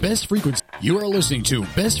Best Frequency. You are listening to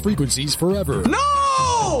Best Frequencies Forever.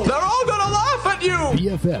 No! They're all gonna laugh at you!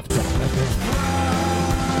 BFF.FM.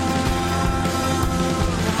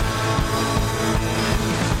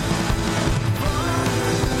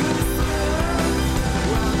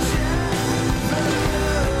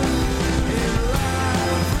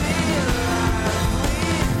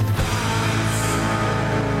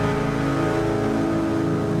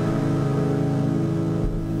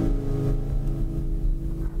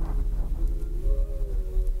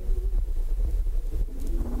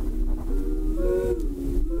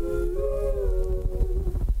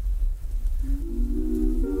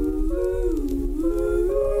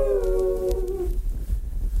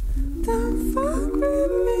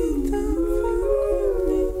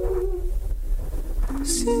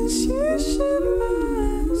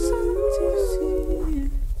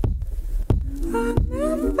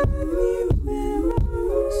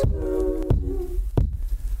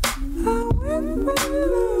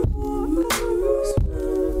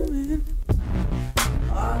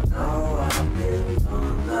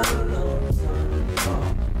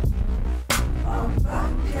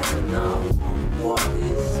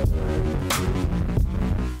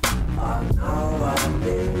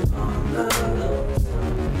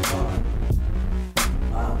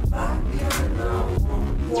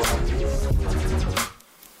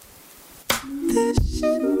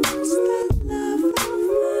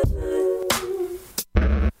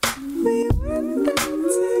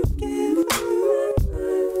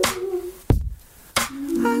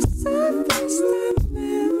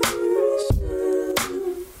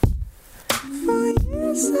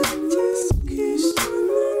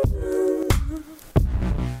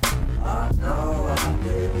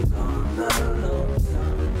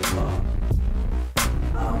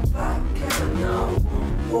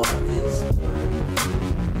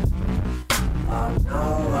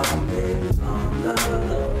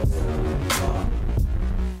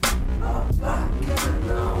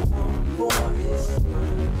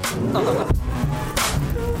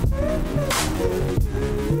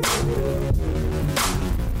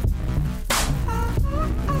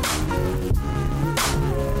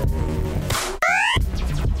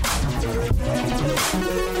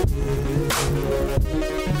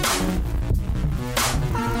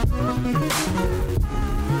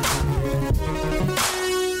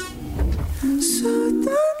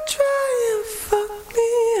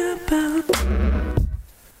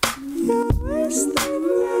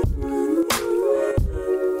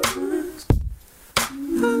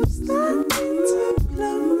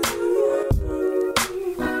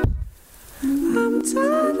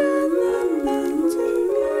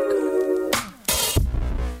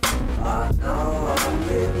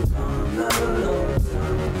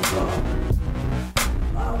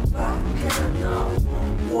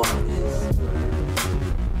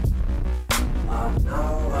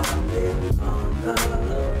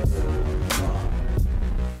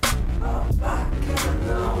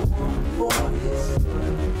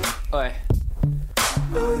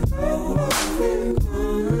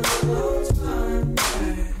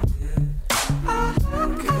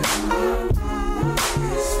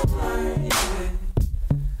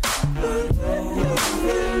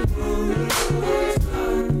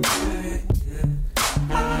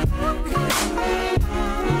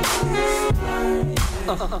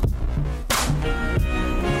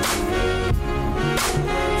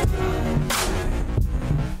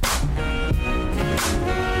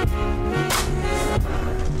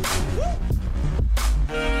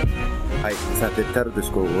 Þetta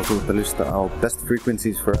Terrordisko og þú ert að hlusta á Best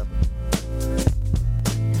Frequencies Forever.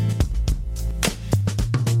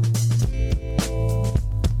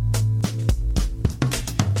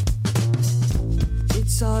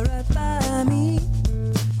 It's alright by me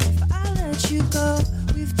if I let you go.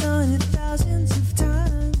 We've done it thousands of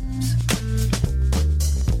times.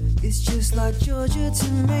 It's just like Georgia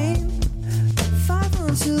to Maine. 5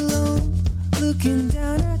 months alone, looking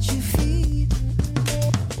down at your feet.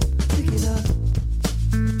 Pick it up.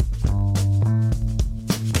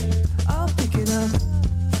 I'll pick it up.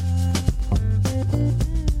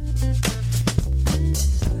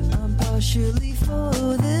 I'm partially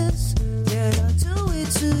for this, yet I do it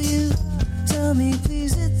to you. Tell me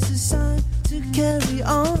please it's a sign to carry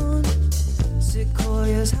on.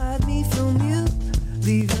 Sequoias hide me from you,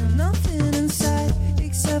 leaving nothing inside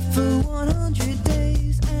except for 100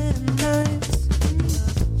 days and nights.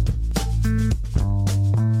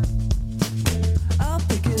 I'll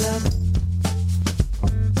pick it up.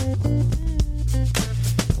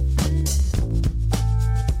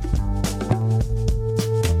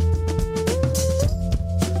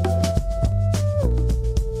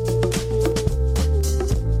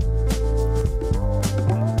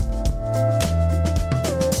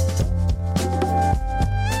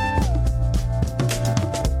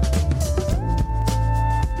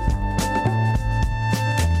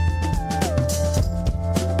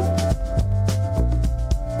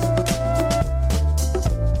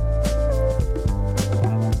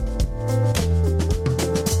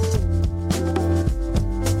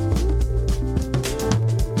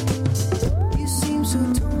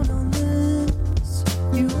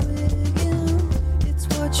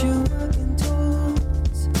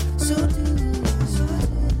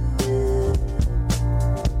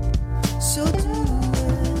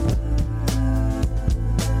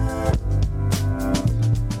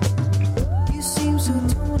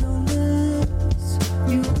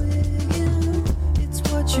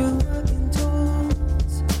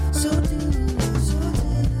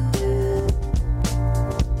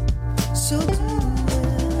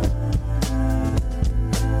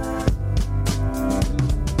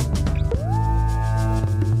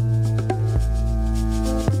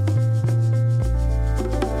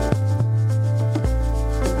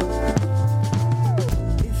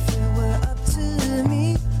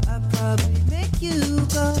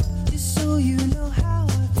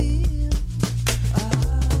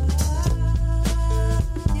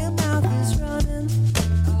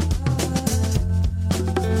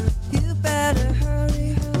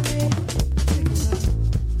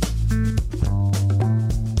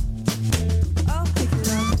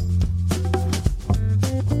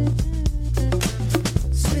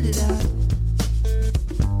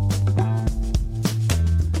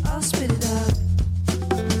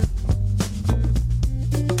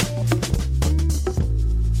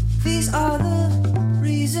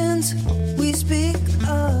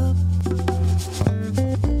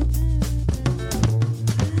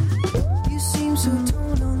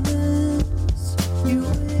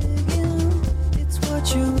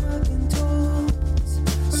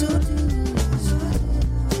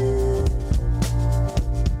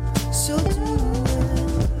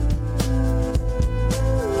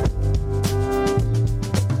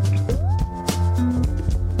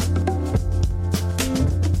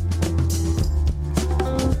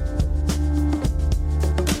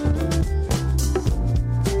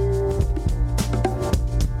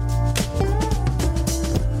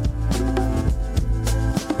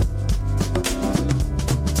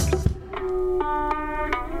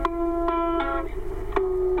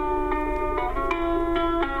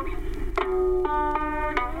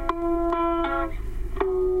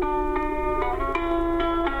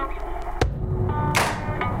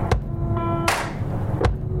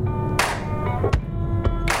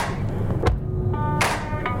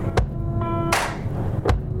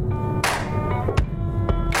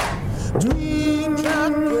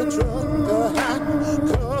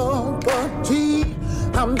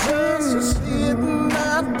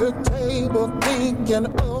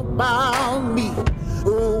 thinking about me.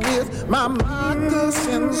 With my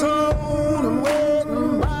moccasins on, I'm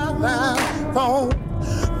waiting by that phone.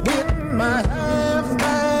 With my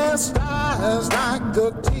half-mast eyes like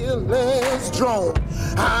a tearless drone.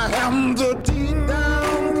 I am the deep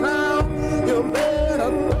down clown. You better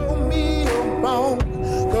throw me a bone,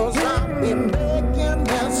 'cause I've been making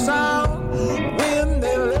that sound when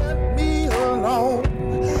they let me alone.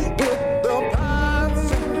 With the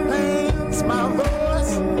pots and pans, my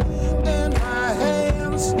voice and my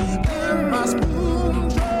hands and my spoon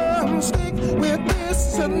drumstick with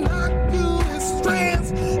this innocuous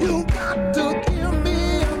strands. You got to give me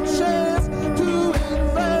a chance to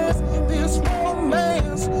advance this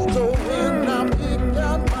romance. So when I pick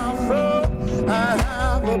up my phone, I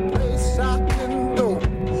have a place I can go.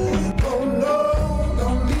 Oh no,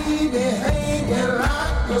 don't leave me hanging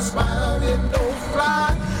like a spider with no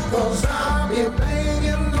fly, 'cause I'll be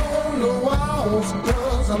banging on the walls,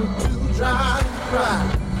 'cause I'm too dry to cry.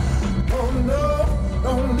 Oh no,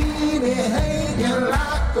 don't leave me hanging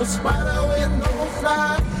like a spider with no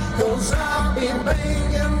fly, 'cause I'll be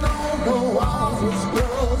banging on the walls,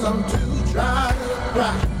 'cause I'm too dry to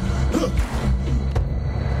cry.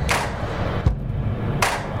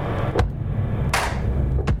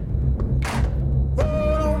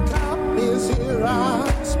 Photocopies,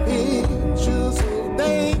 Xerox pictures of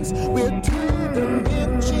names with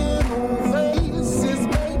two-dimensional faces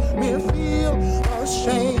make me feel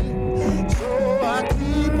ashamed. So I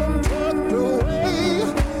keep them tucked away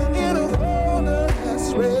in a folder that's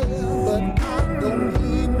red, but I don't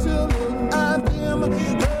need to look at them,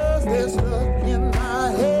 'cause there's stuck in my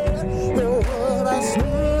head. You're what I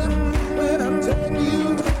said when I tell you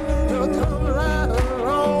to come right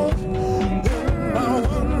along. In my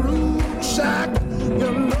one-room shack,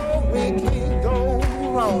 you know we can't go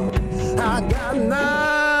wrong. I got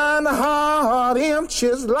 9 hard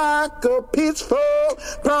inches like a pitchfork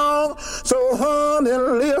prong. So honey,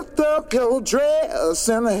 lift up your dress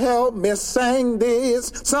and help me sing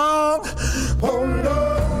this song. Oh no,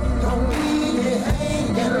 don't leave me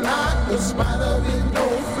hanging like a spider with no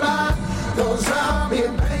fly, 'cause I'll be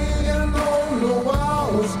banging on the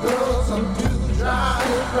walls, 'cause I'm too dry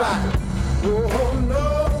to cry. Oh no,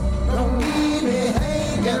 don't leave me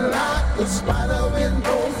hanging like a spider with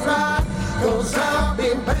no fly, 'cause I'll be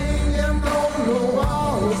banging on the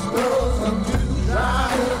walls, 'cause I'm too dry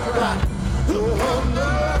to cry. Oh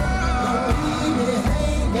no, don't leave me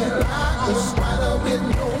hanging like a spider with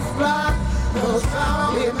no fly, 'cause I'll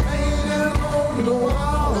be banging on the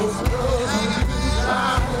walls, 'cause I'm too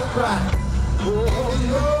dry to cry. Oh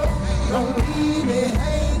no, don't leave me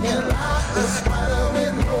hanging like a spider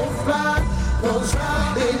with no fly, 'cause I'll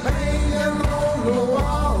be banging on the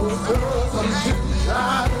walls, 'cause I'm too dry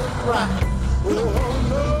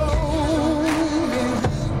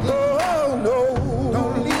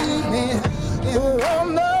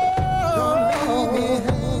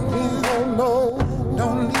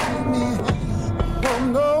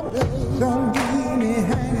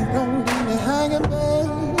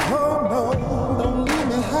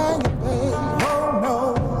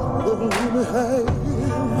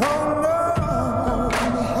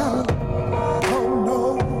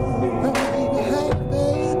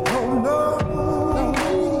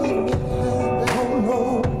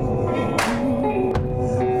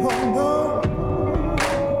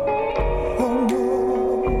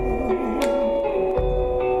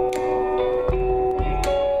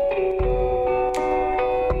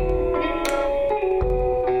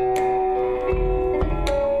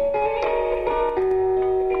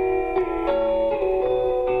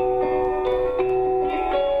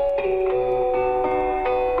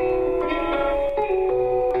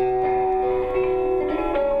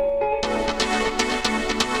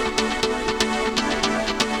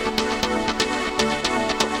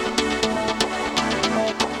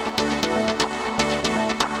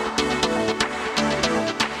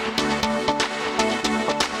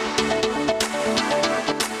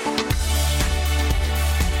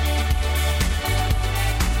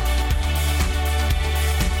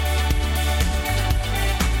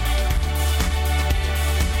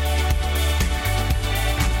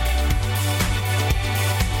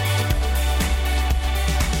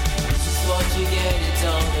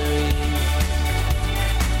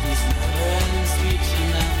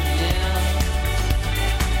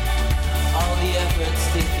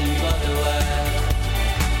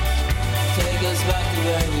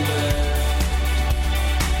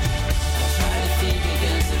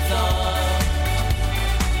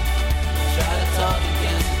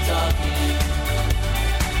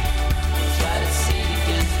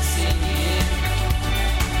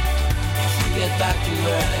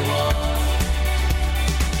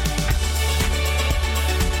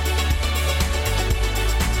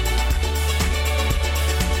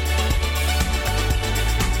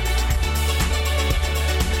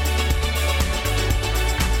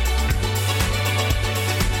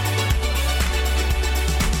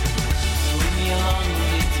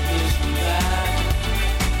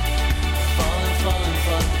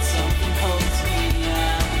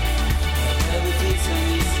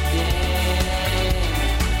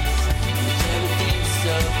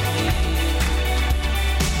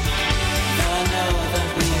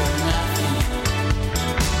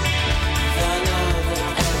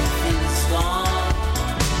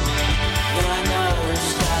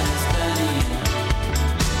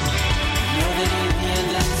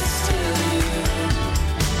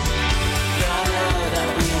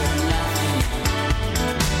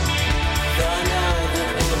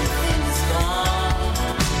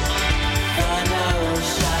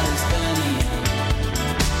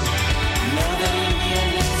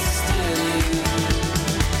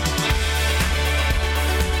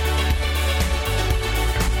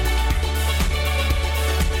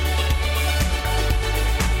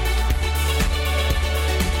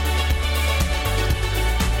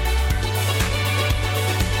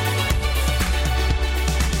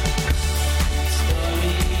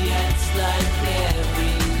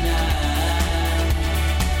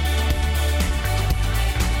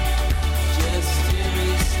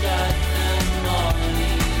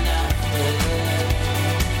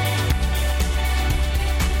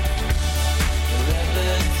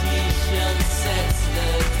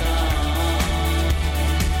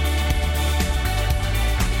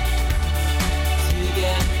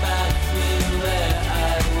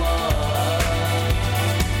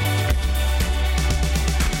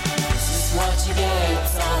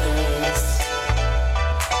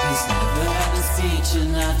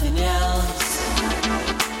nothing else.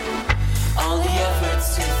 All the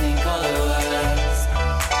efforts to think otherwise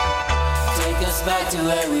take us back to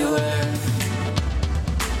where we were.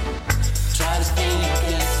 Try to think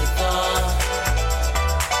against the thought,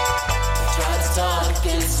 try to talk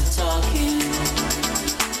against the talking,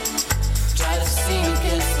 try to sing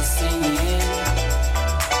against the singing,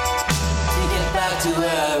 to get back to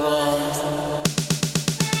where I was.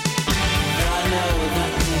 God knows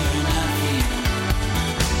that we're nothing.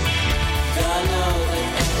 God knows that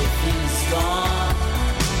everything's gone.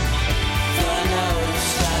 God knows the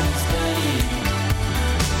shadows burning.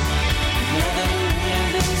 Never hear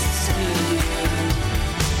this to you.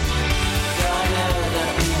 God knows that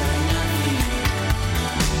we are nothing.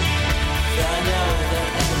 God knows that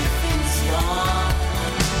everything's gone.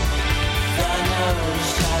 God knows the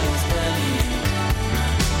shadows burning.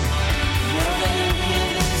 Never hear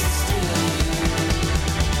this to you.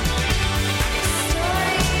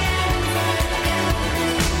 Story ends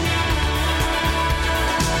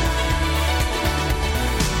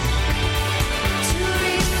to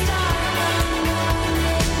restart the morning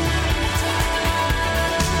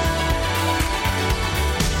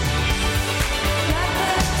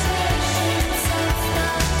repetition sets the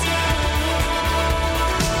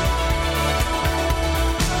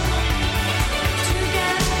to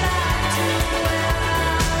get back to where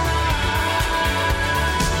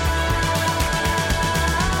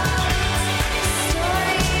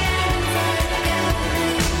story ends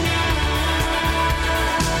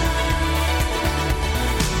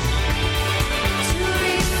to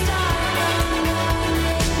restart the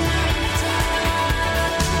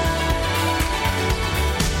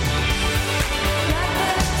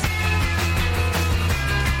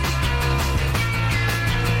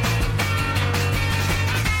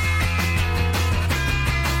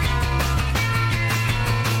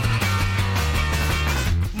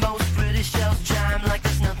most pretty shells chime like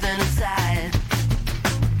there's nothing inside.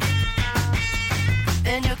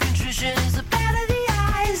 And your contrition is a bat of the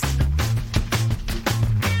eyes.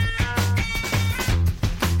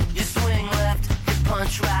 You swing left, you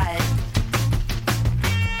punch right.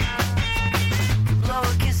 Blow a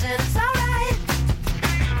kiss and it's alright.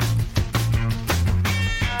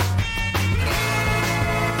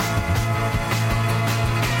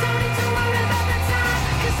 Don't need to worry about the time,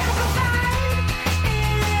 'cause simplified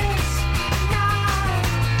is not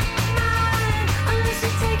mine unless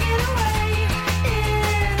you take it away.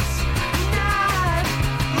 It's not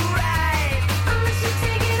right unless you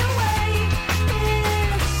take it away.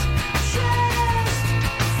 It's just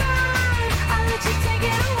fine. I'll let you take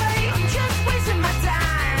it away. I'm just wasting my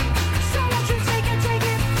time. So won't you take it, take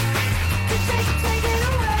it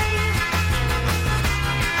away.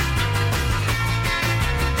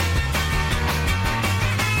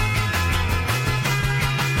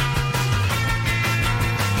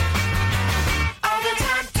 All the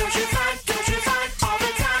time, don't you find, all the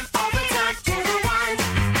time, you're the one.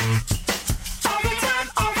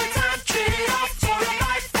 All the time, trade it off for a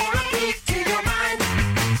bite, for a peek in your mind.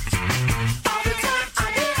 All the time,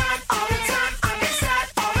 I'm behind, all the time, I'm beside,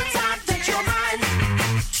 all the time that you're mine.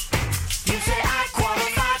 You say I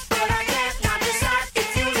qualify, but I can't not decide if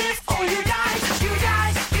you live or you die. You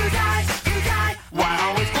die, you die, you die. Why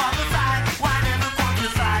always qualify? Why never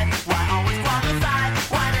quantify? Why always qualify?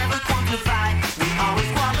 Why never quantify? We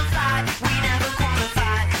always qualify, we never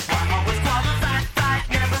quantify. Why always qualify? Fight,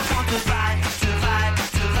 never quantify. Survive,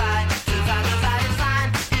 survive, survive, survive. It's fine,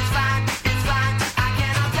 it's fine, it's fine. I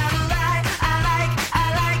cannot tell a lie. I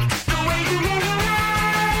like the way you move your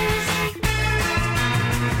eyes.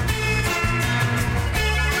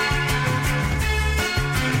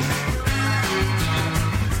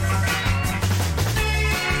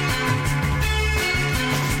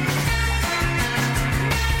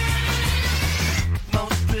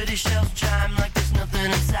 Most pretty shells chime like there's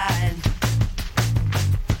nothing inside.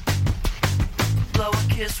 Blow a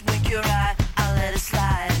kiss, wink your eye, I'll let it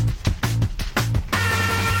slide.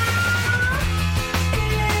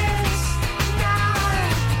 It's not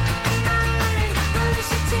mine unless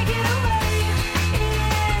you take it away.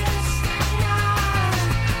 It's not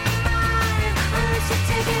mine unless you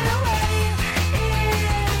take it away.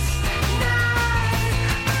 It's not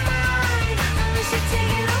mine unless you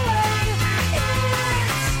take it away.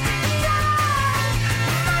 It's not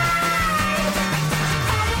mine.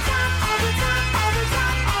 All the time, all the time, all the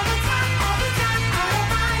time, all the time, all the time, out of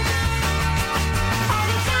mind.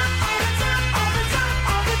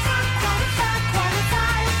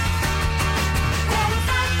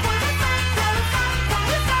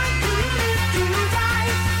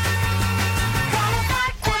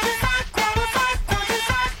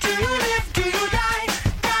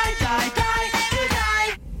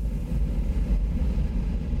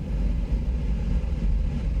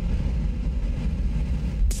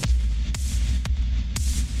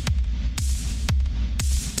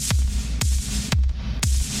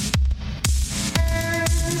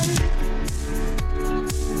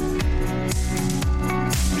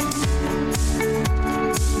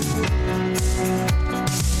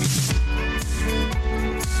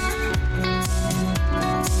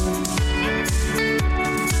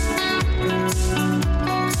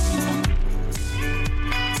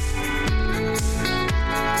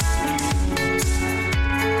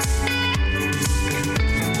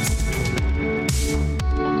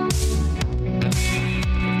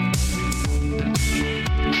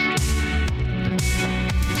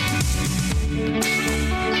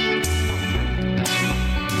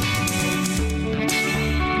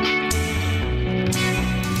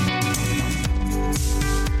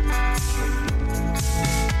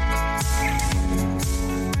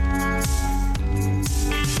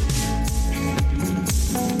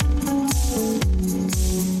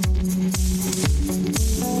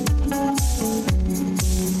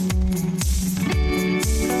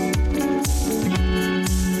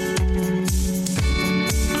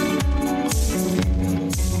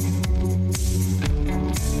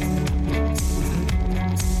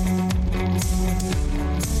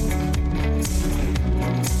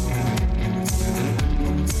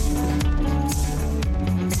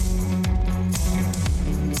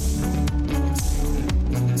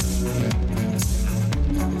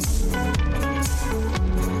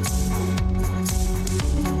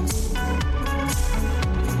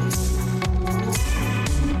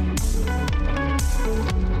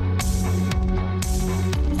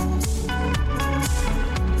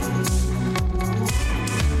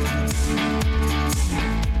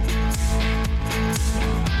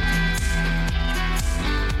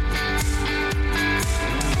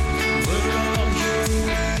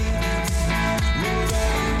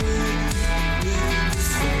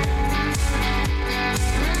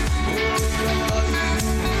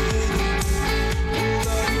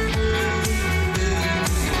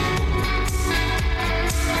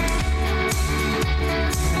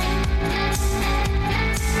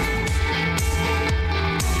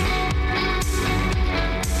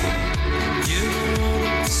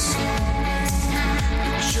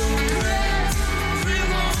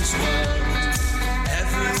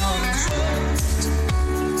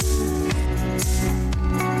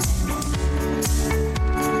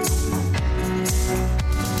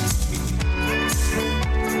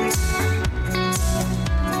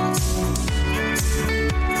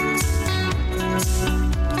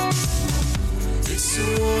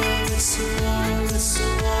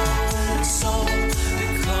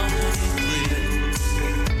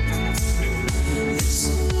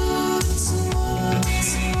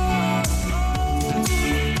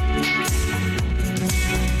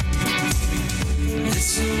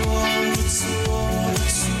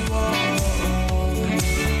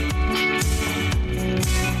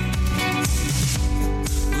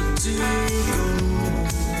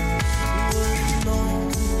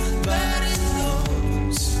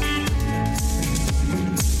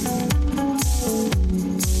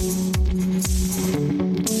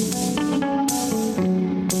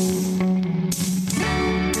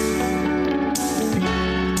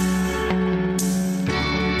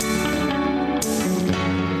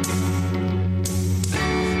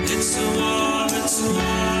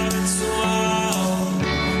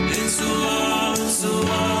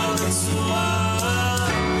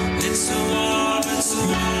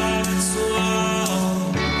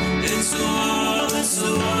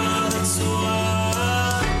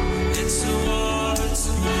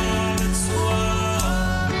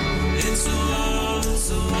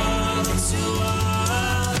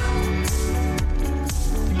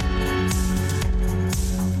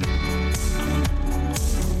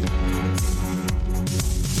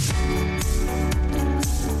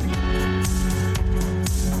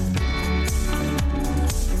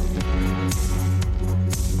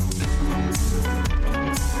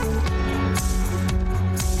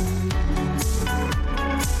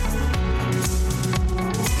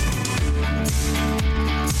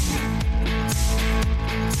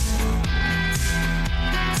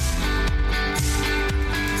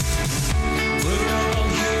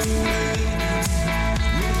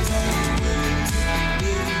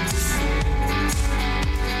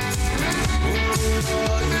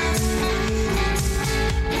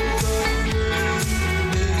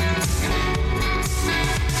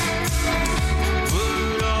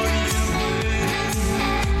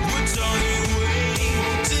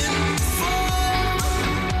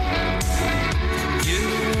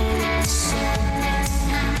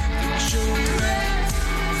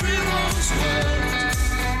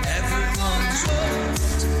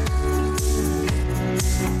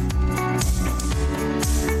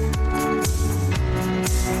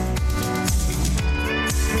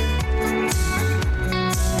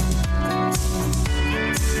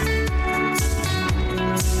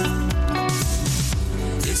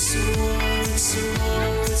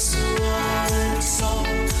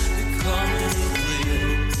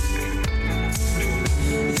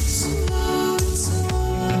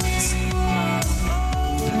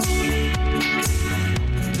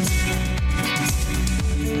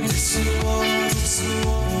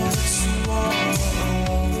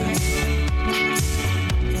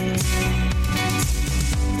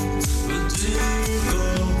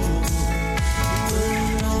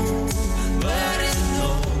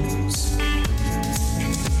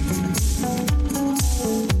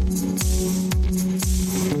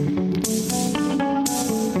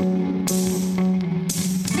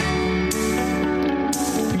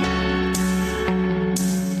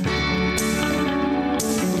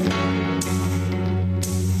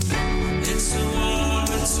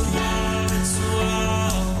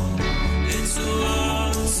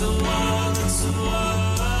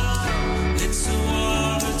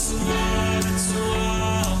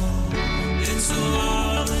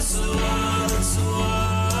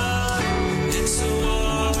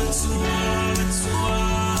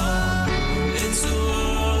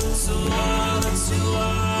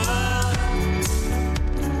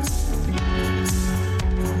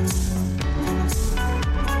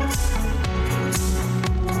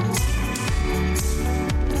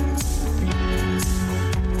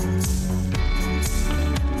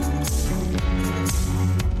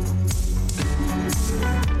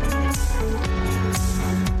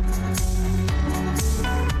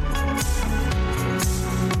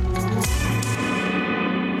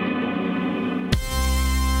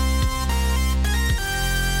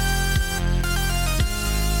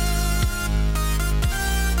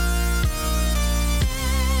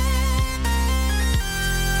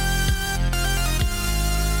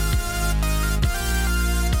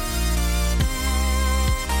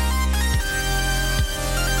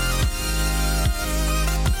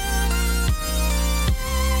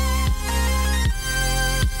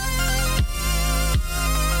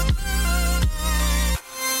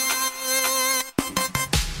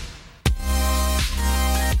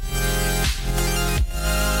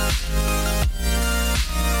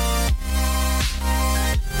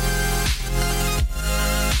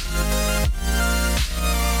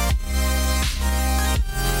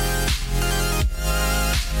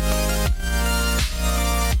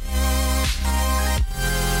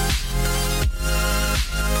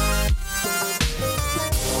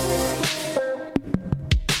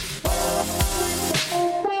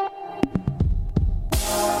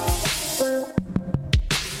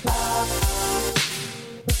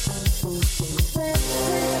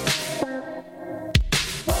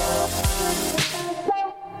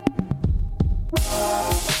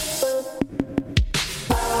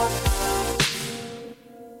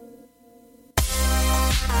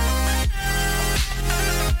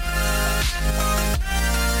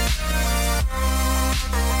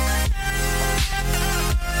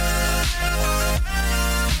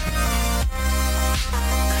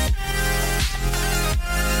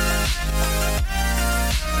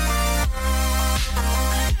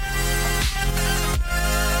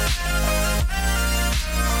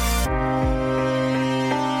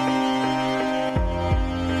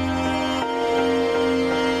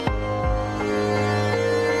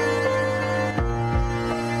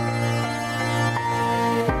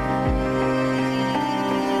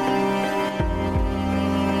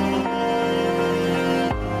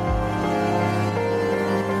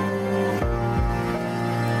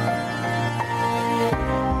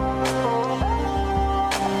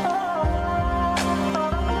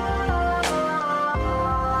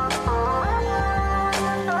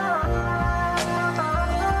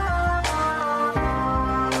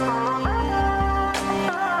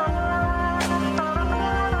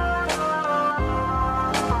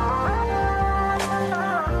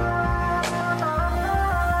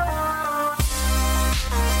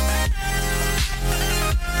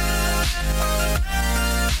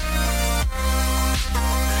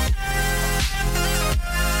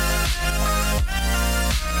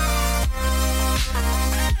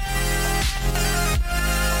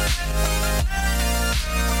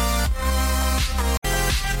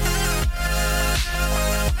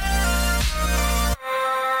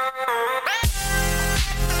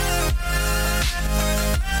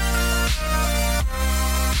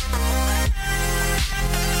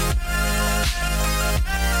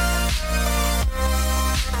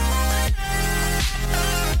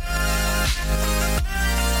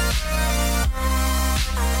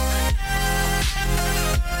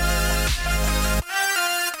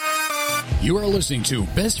 listening to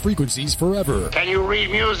Best Frequencies Forever. Can you read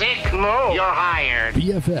music? No. You're hired.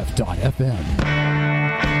 BFF.FM.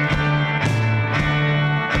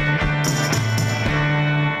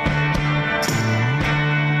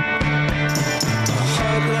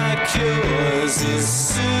 Like yours is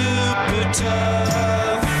super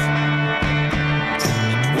tough,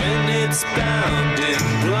 and when it's bound in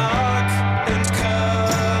block and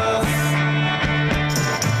cuff,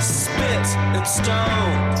 spit and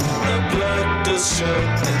stone, the blood does show,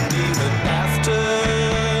 and even after,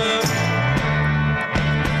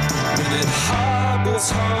 when it hobbles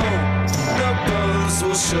home, the bones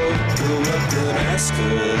will show. Go up and ask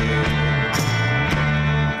her.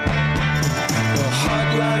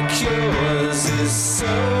 Like yours is so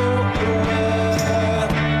aware,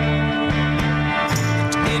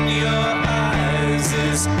 and in your eyes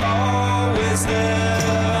is always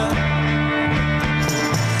there,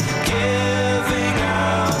 giving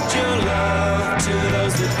out your love to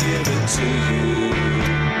those that give it to you,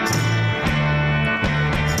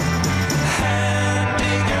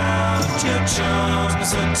 handing out your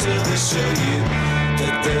charms until they show you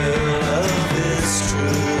that their love is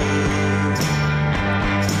true.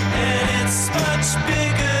 Much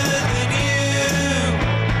bigger than you,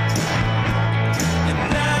 and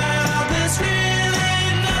now there's really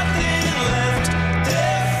nothing left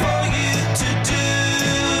there for you to do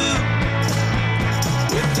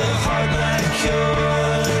with a heart like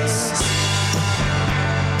yours.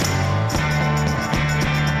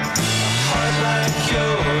 A heart like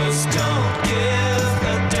yours don't give a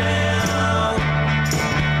damn.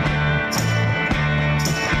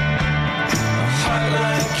 A heart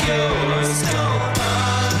like yours don't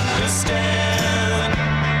understand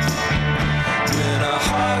when a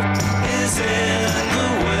heart is in the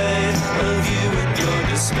way of you and your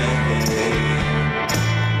dismay.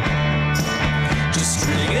 Just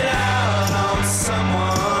ring it out on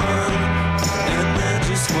someone and then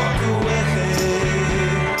just walk away.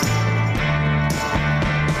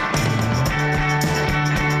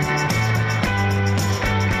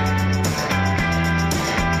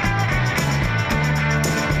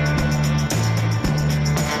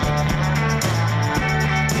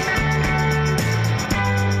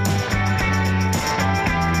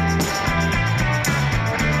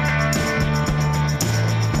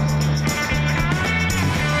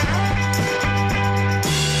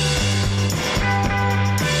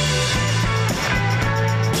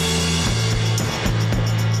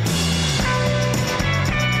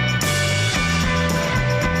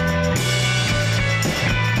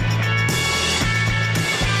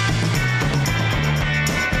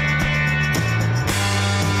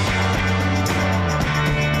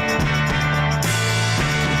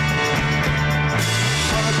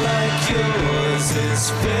 Is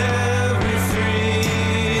very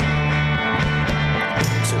free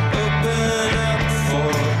to open up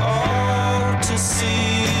for all to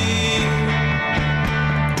see.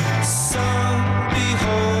 Some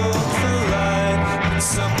behold the light and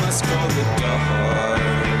some must go the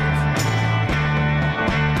dark,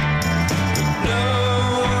 but no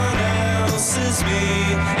one else is me,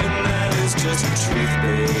 and that is just the truth,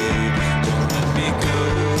 babe. Don't let me go.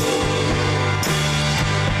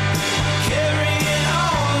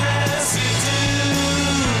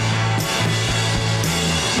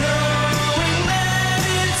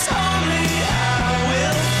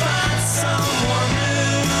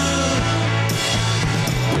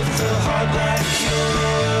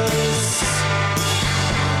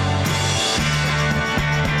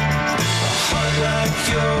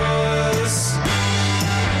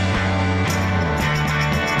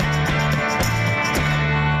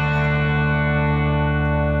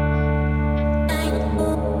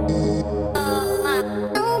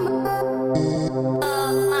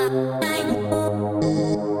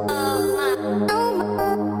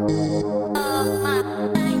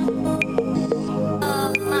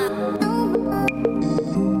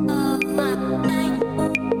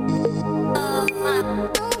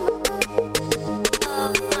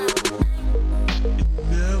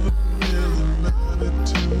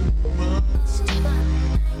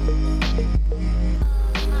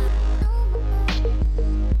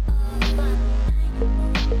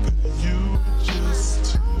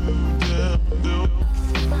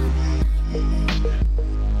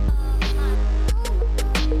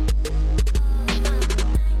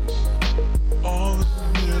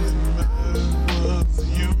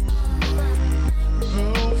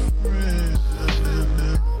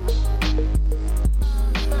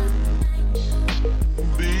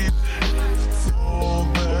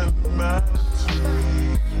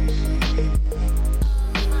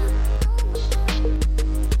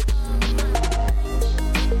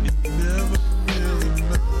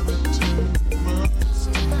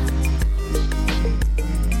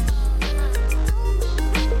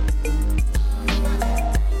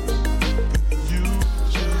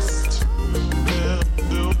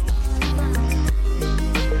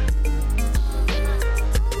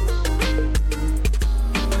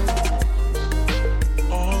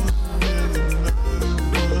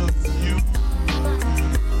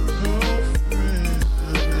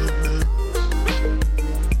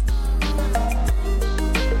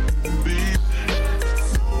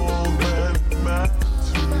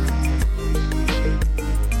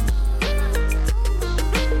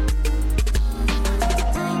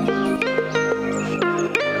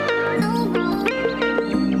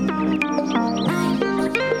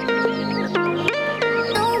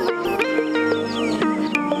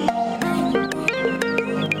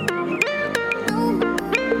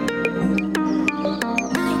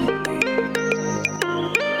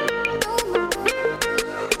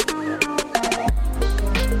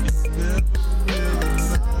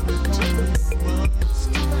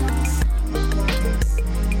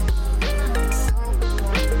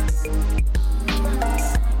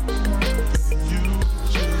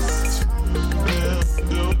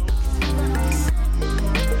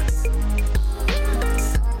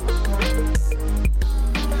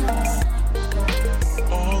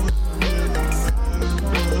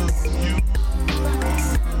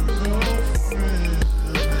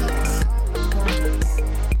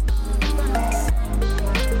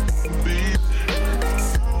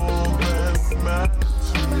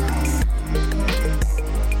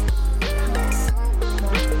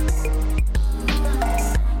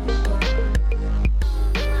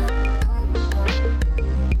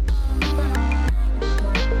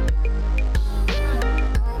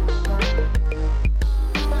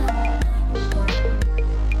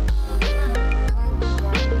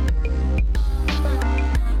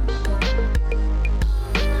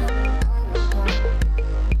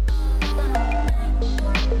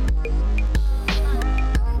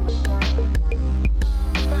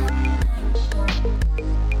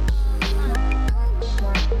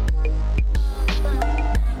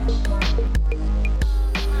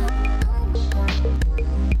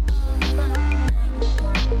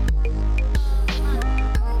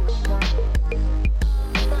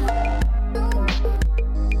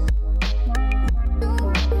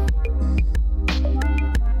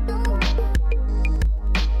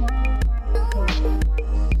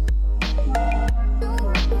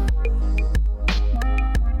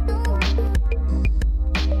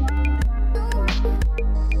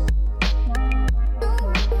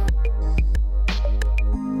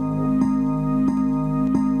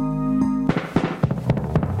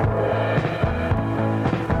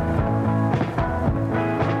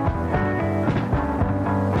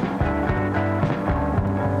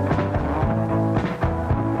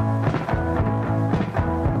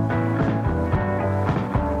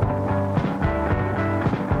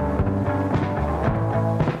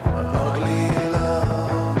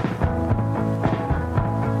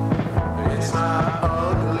 It's not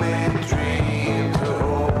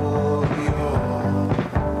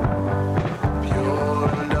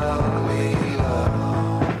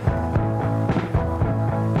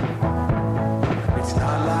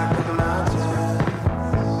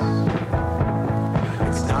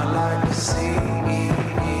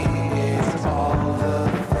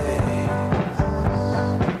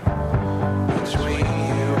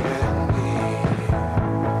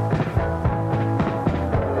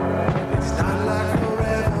like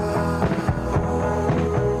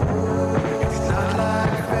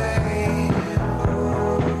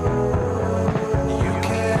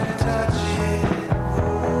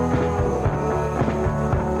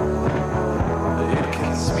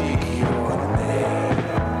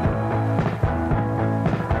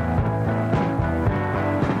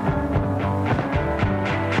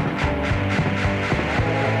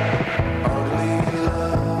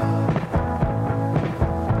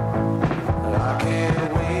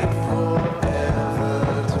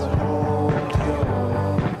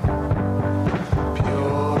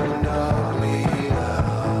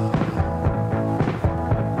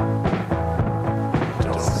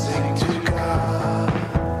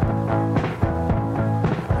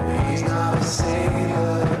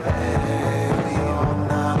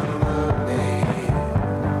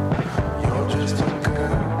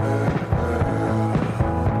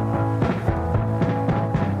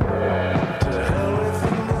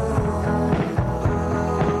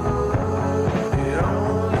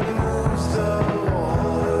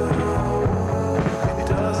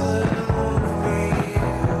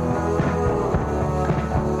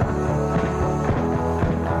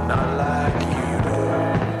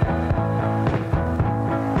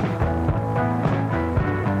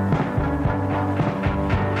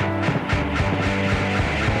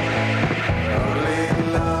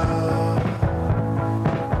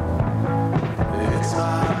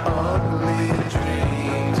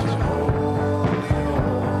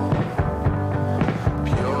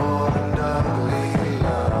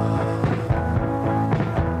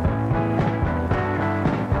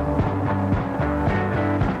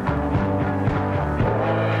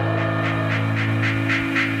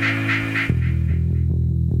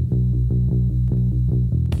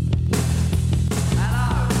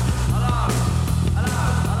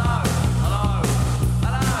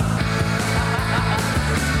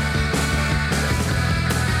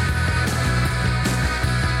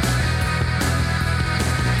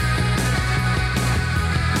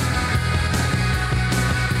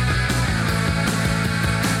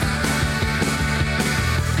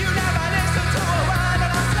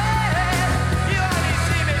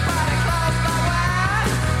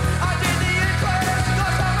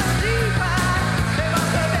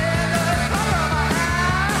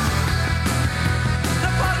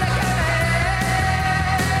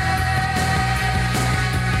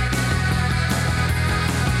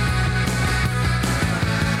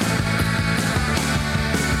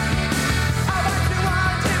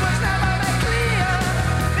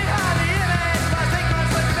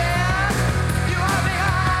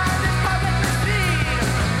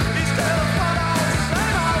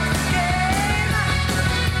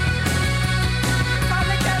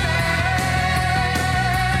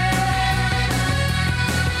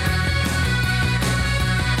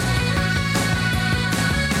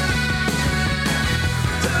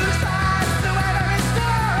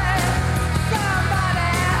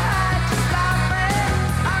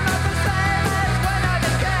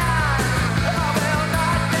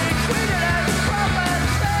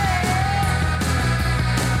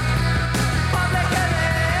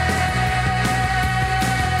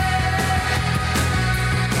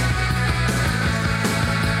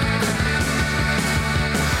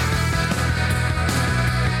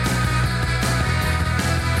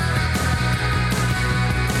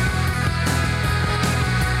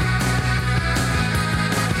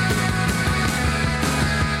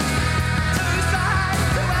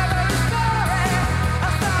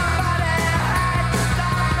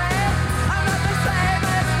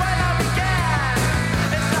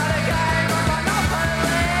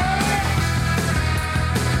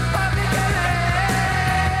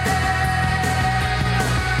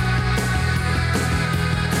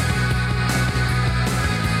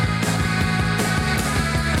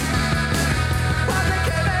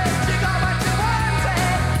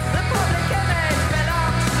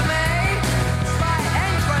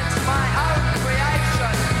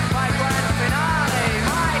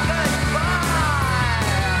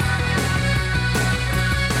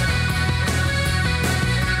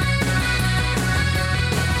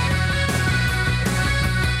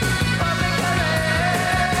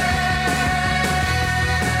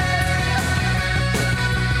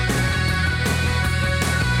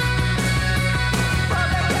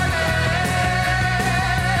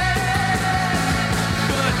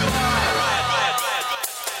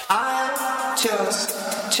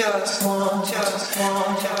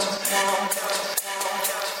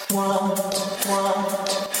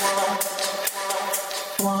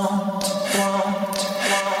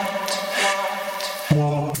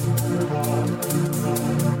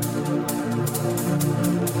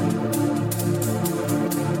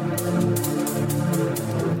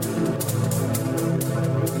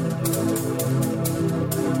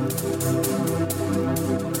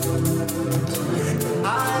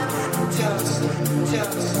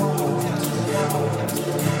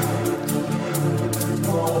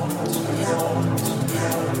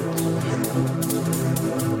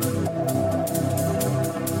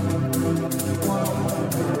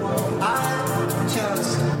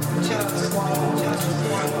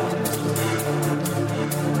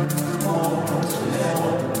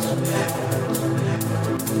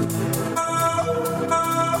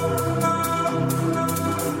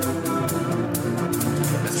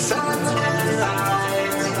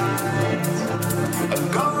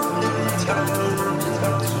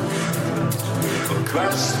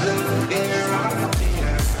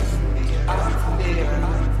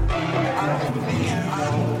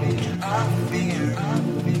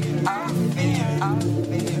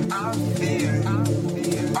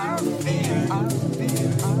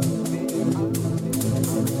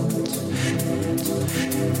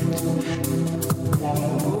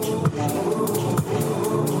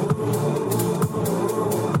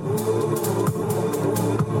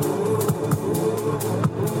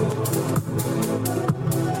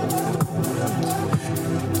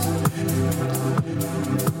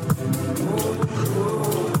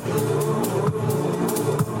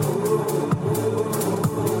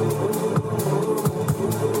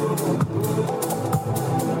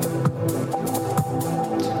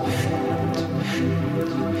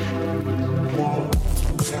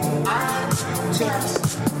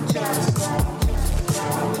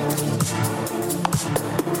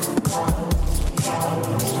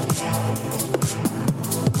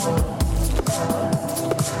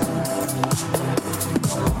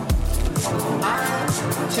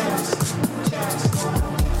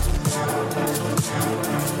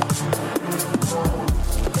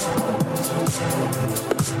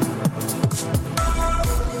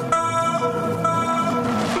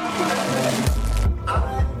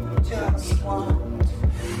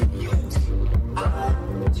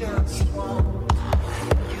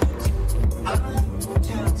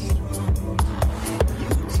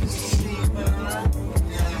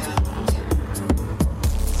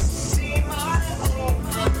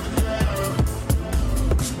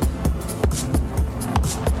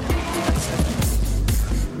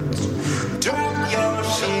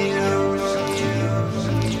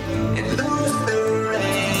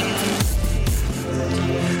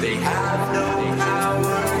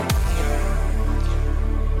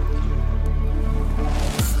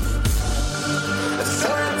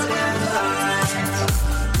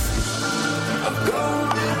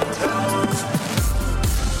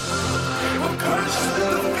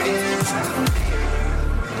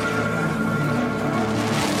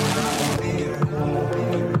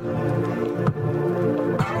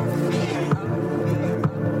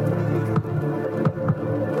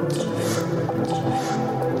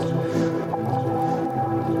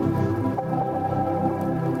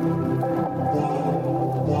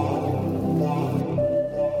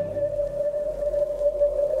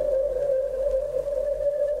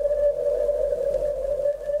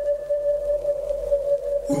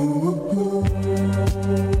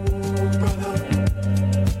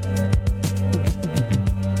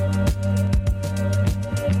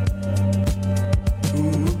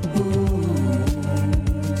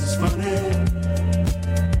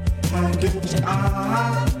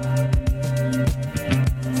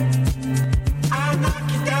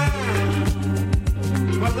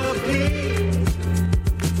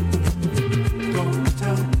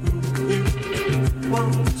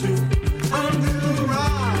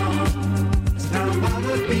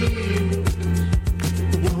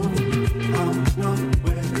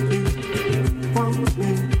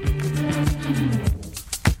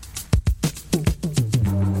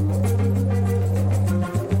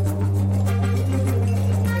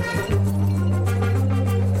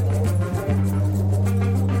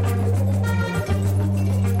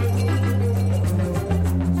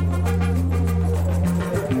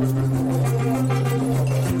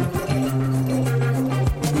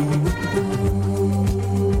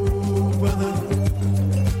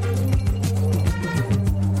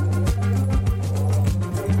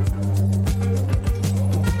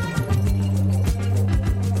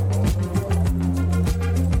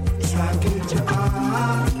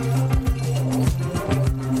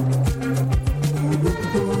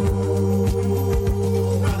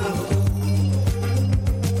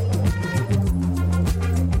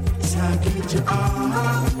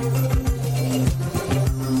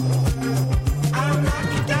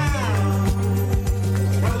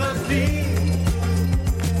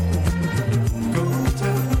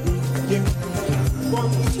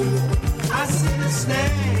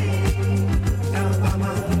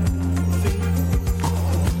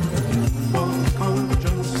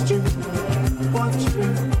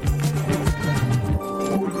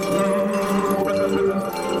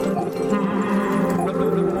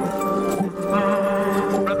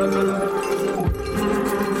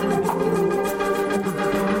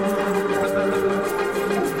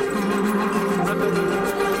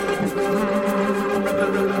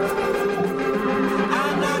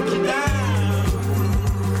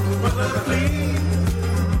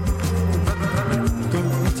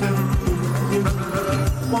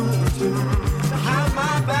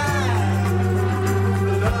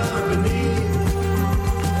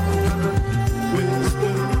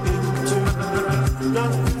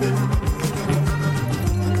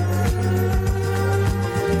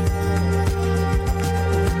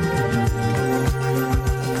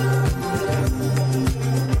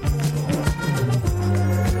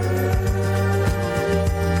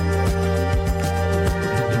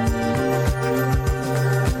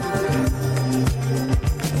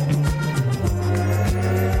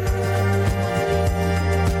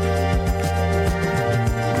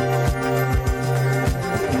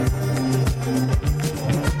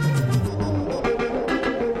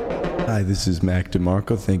Hi, this is Mac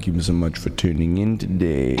DeMarco. Thank you so much for tuning in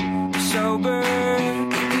today. Sober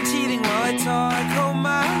and teething while I talk. Hold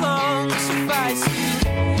my lungs, suffice you.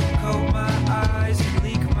 Coat my eyes and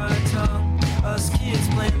leak my tongue. Us kids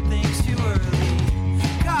plan things too early.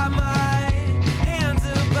 Got my hands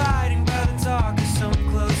abiding by the talk of some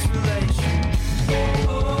close relation.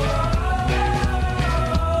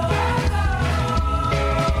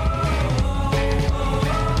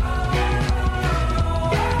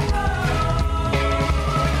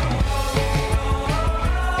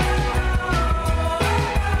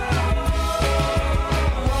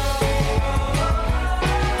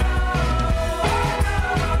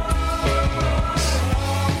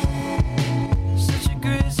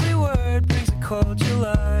 Cold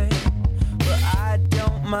July, but I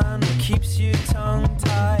don't mind what keeps you tongue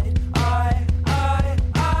tied.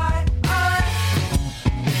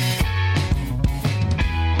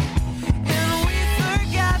 And we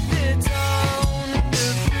forgot the tone to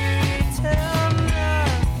pretend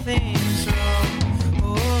nothing's wrong.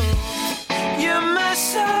 Oh, you're my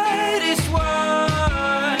satisfied.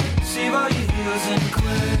 Save all your heels and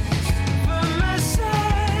quits. For my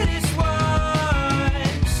satisfied.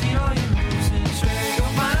 See all your moves and tricks.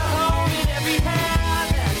 You'll find a home in every hand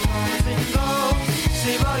that comes and goes.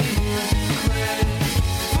 Save all your heels and quits.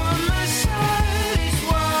 For my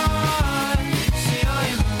satisfied. See all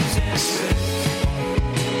your moves and tricks.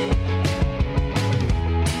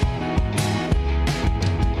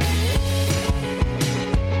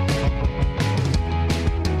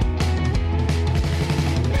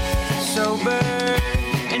 Sober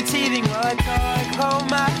and teething while I talk. Hold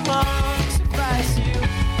my lungs, suffice you.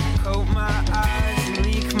 Coat my eyes and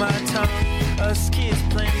leak my tongue. Us kids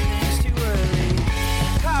playing things too early.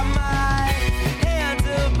 Caught my hands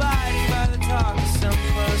abiding by the talk of some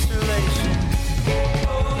close relation.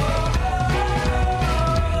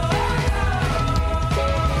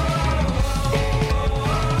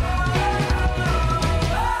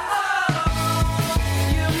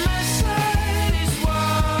 You're my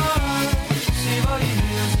satisfied. Save all your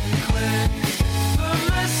heels and clicks. For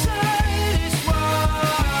my satisfied.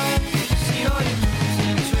 See all your moves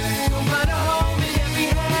and tricks. You'll find a home in every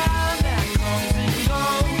hand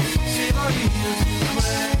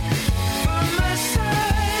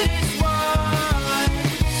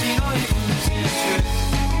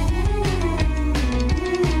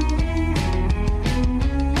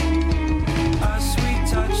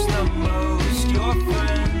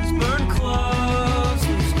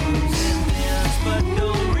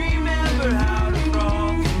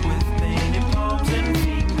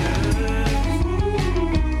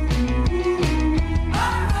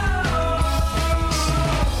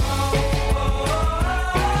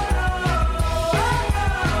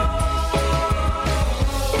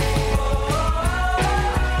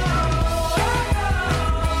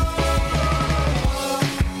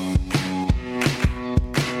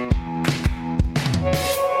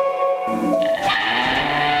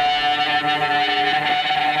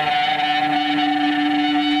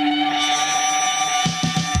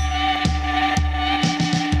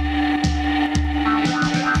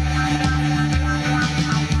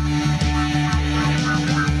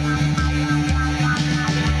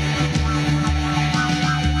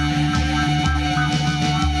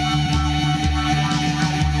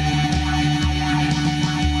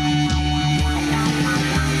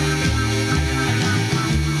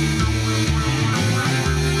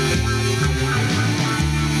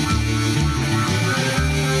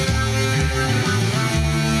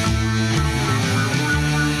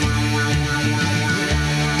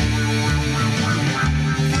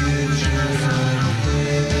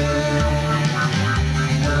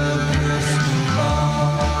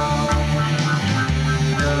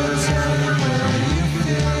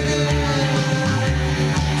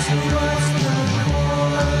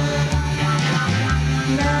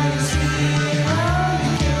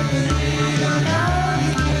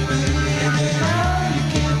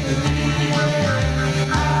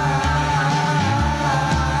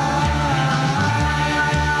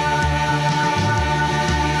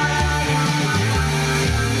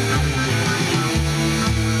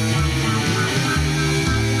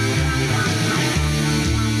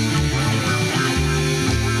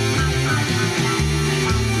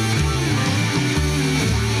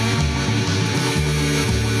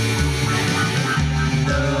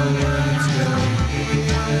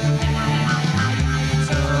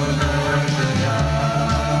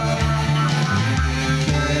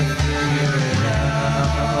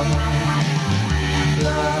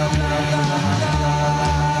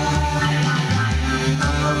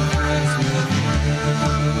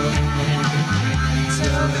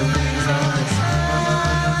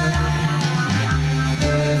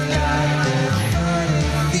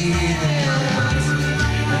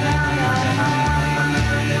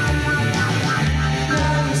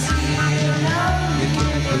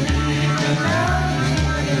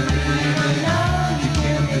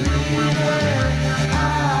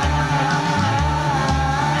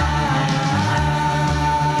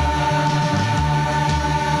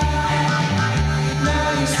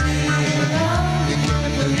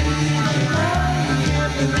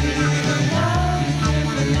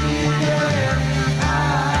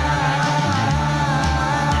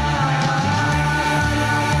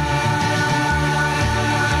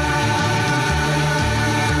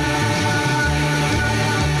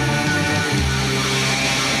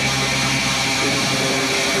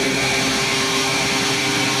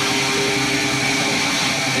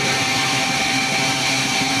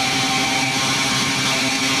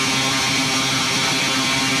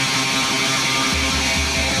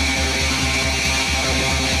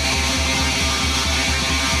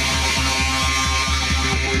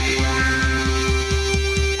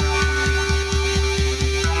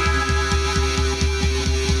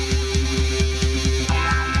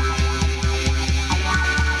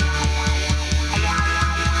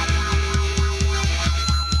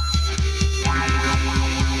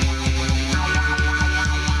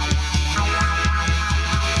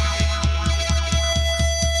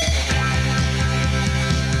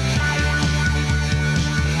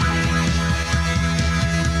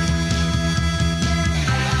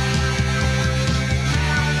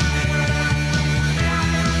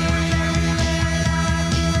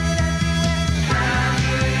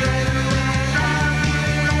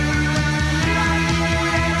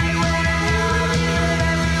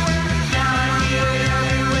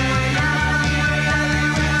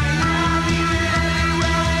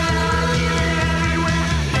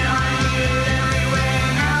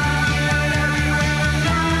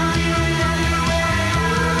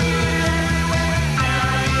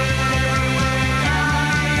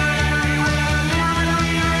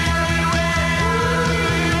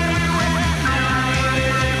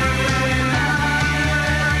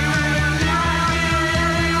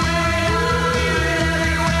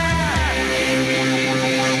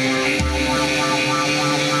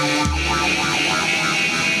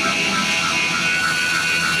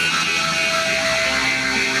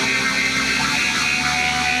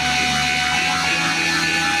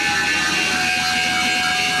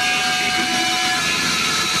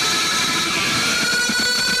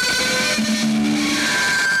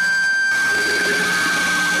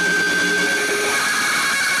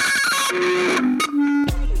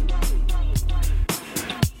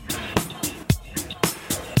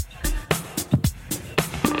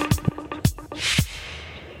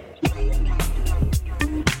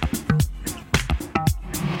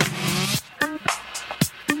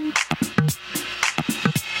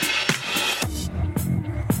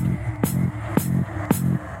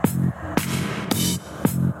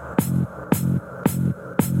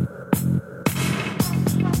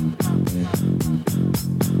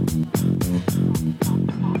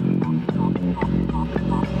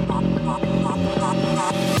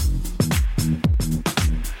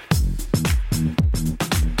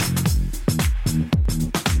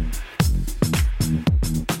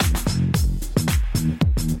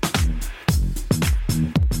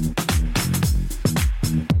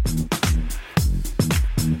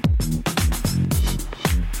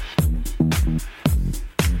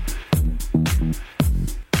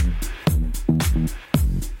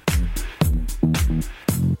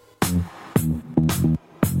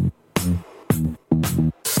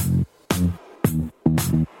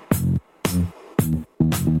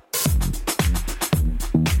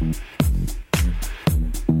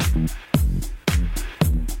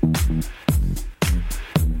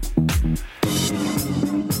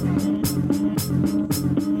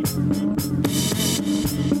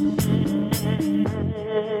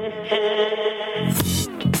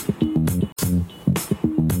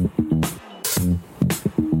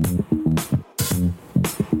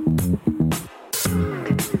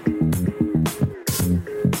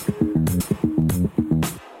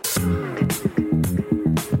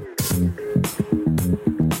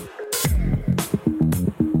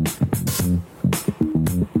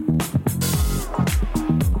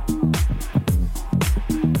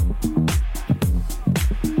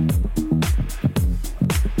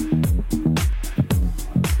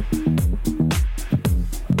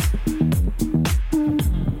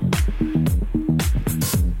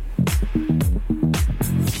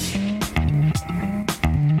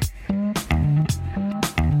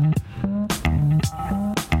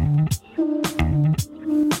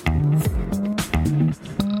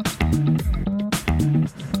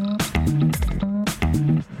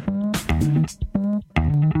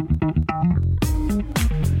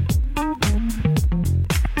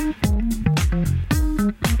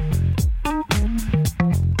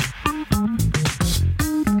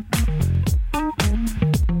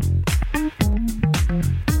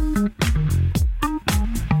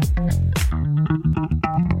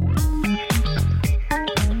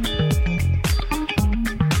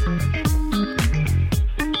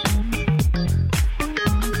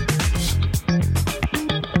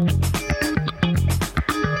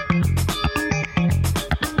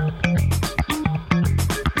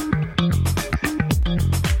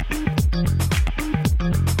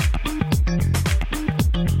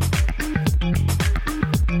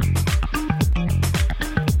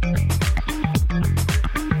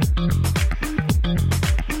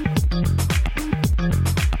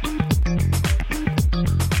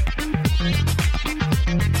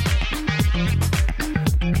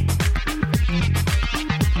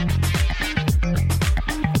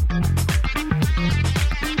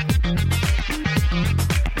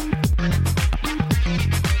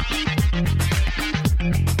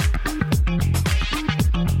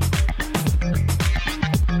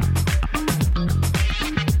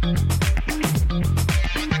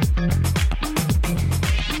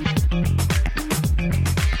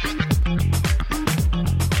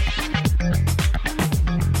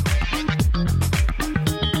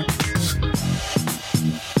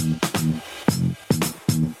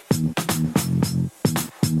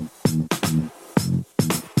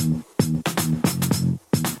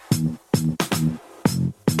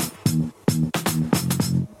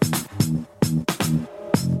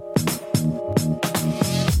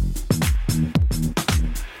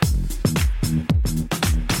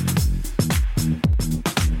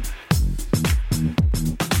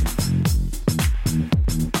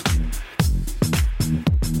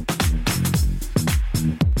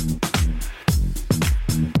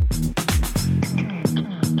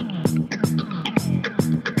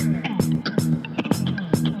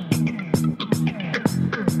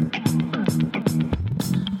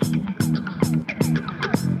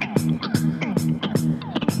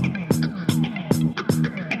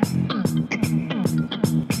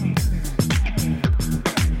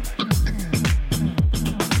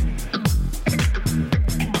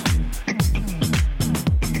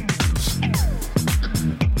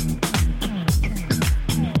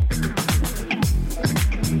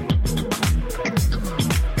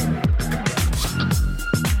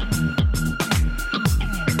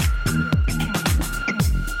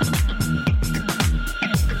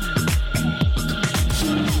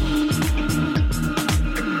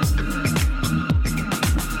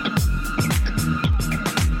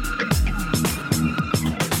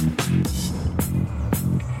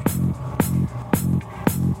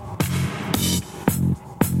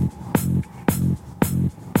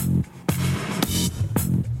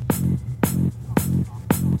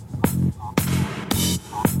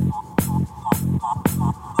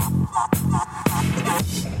If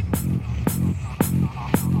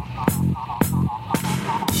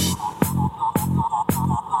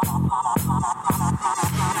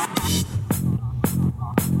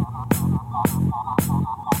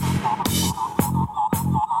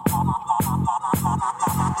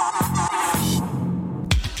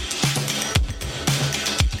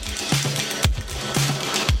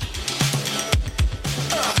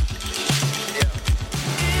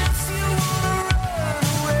you wanna run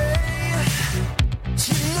away,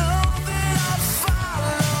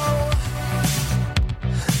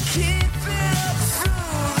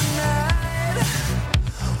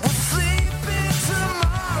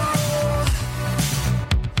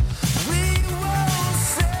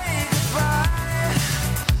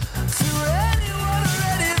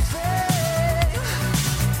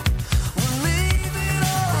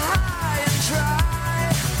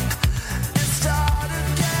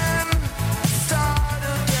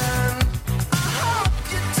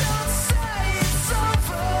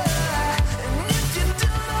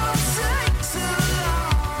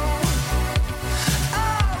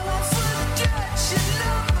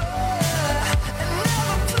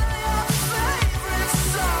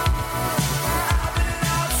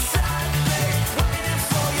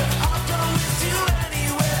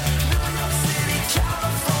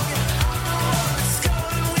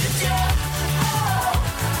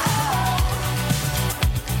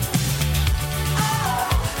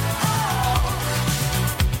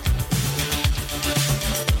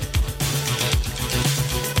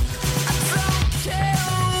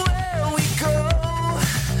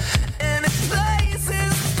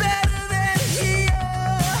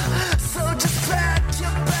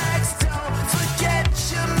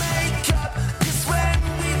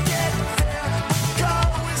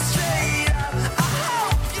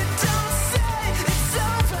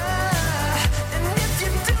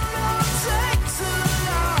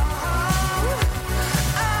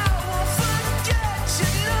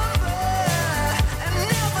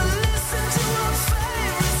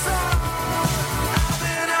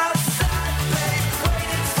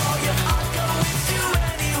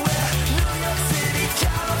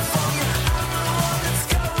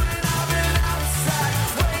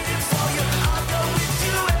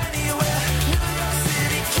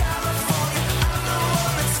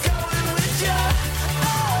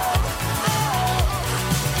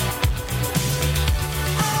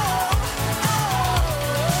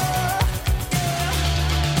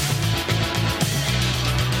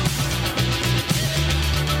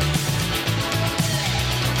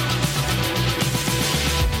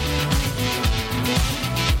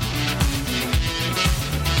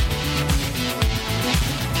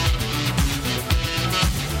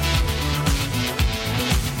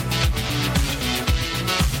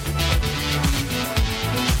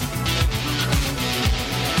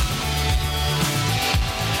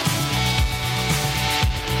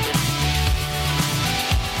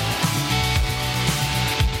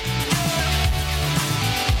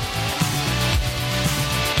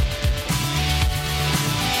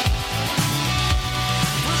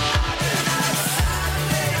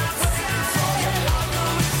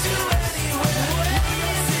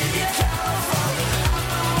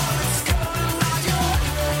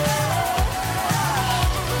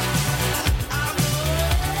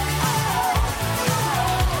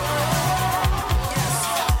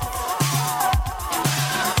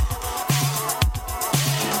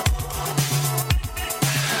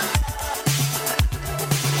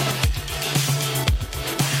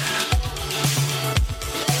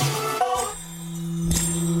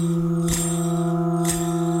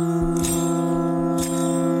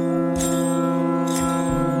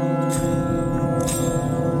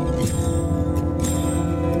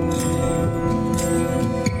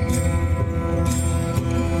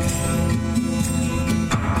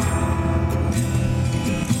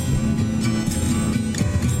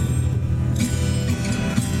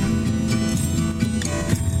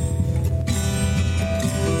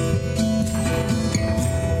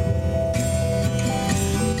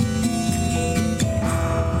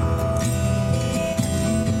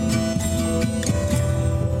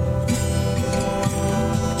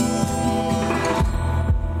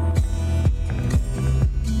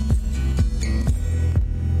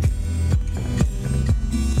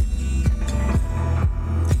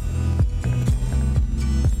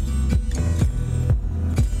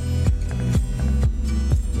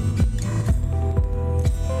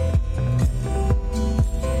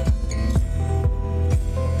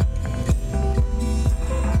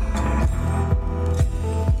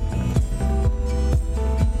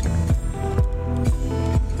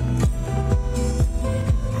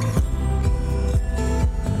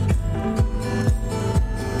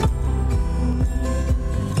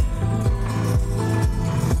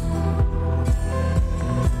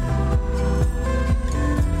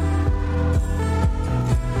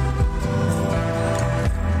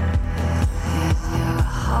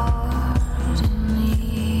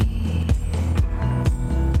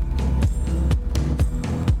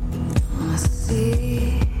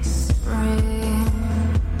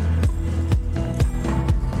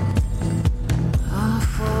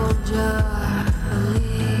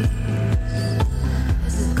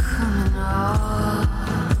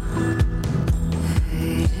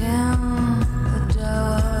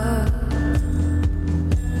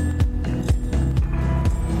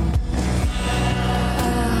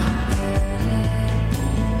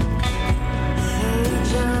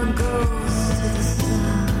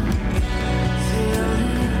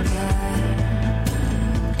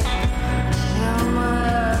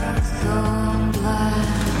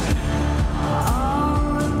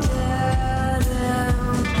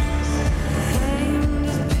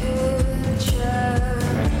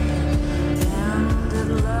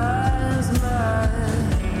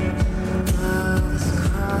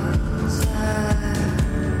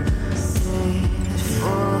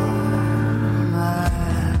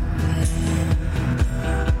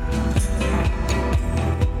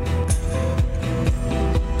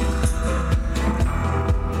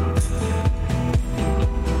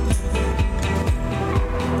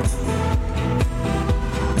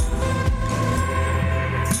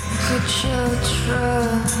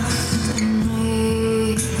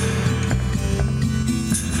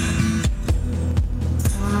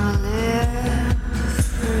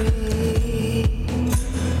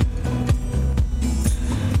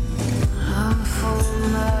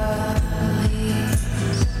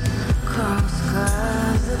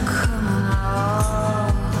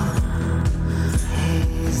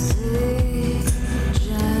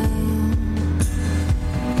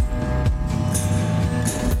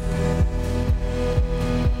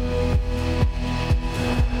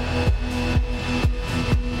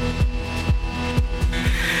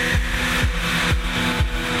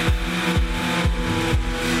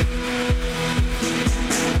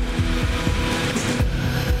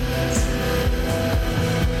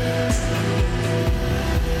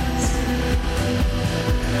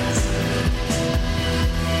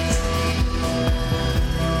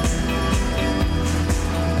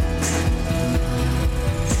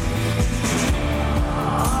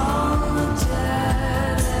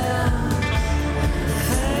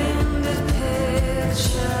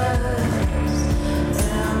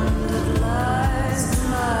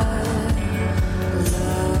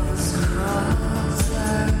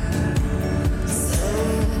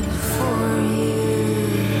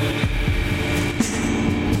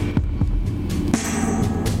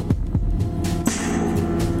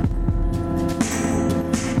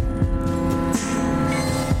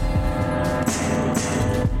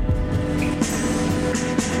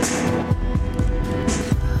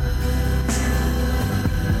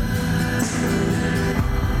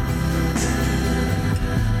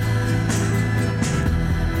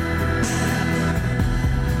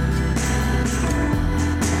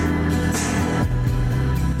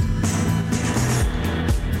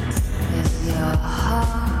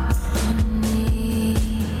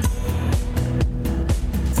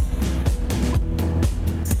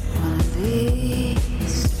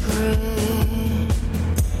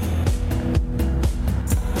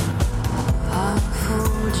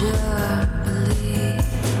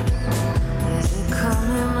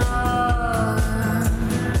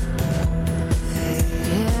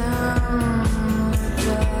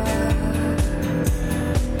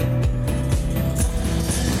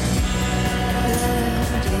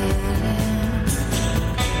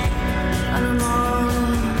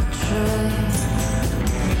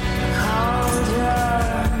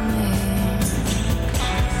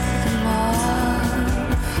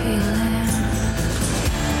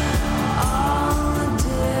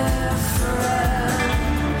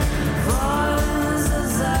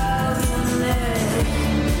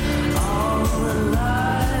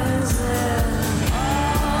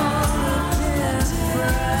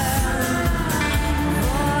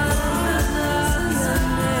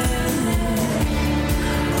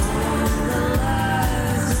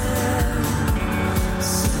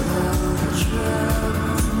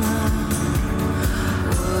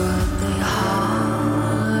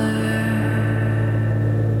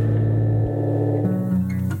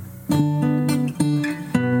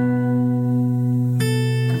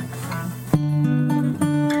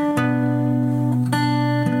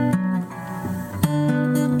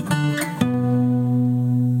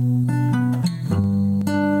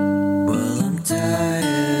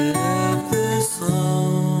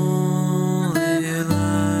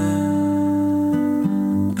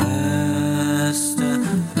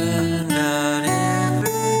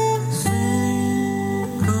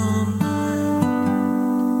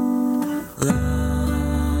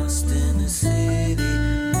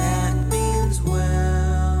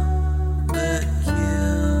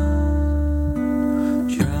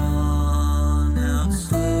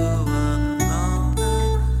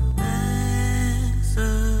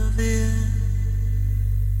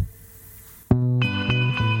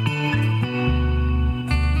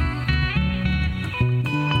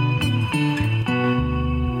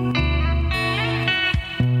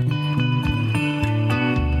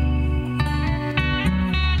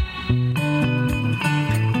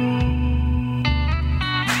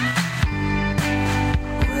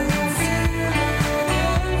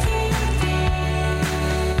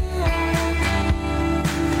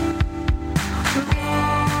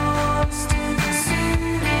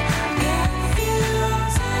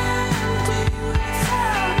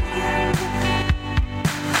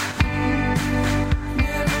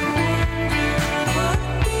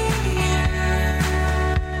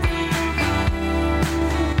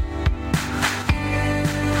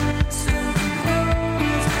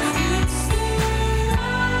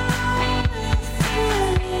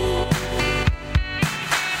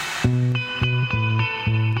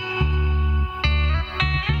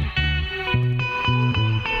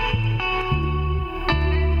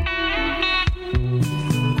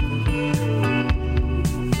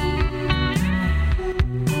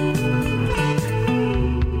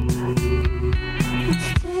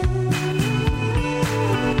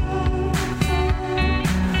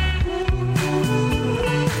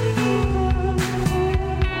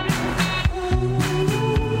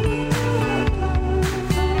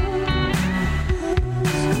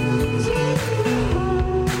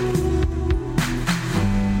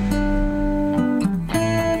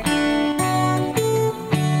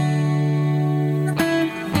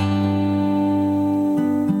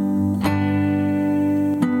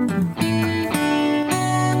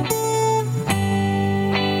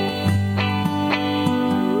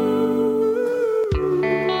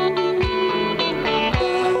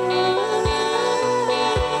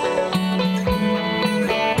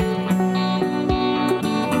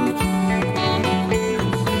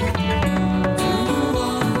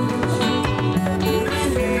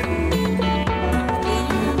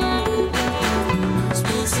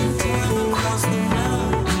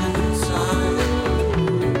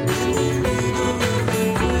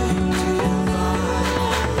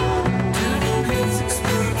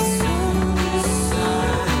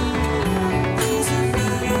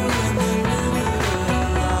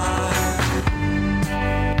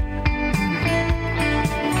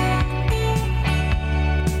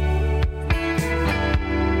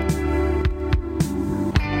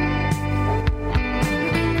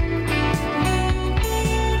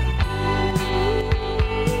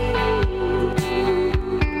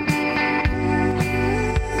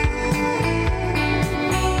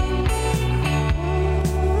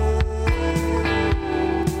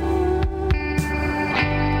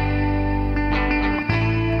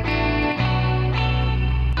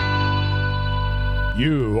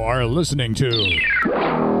 You are listening to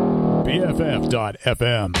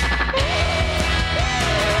BFF.FM.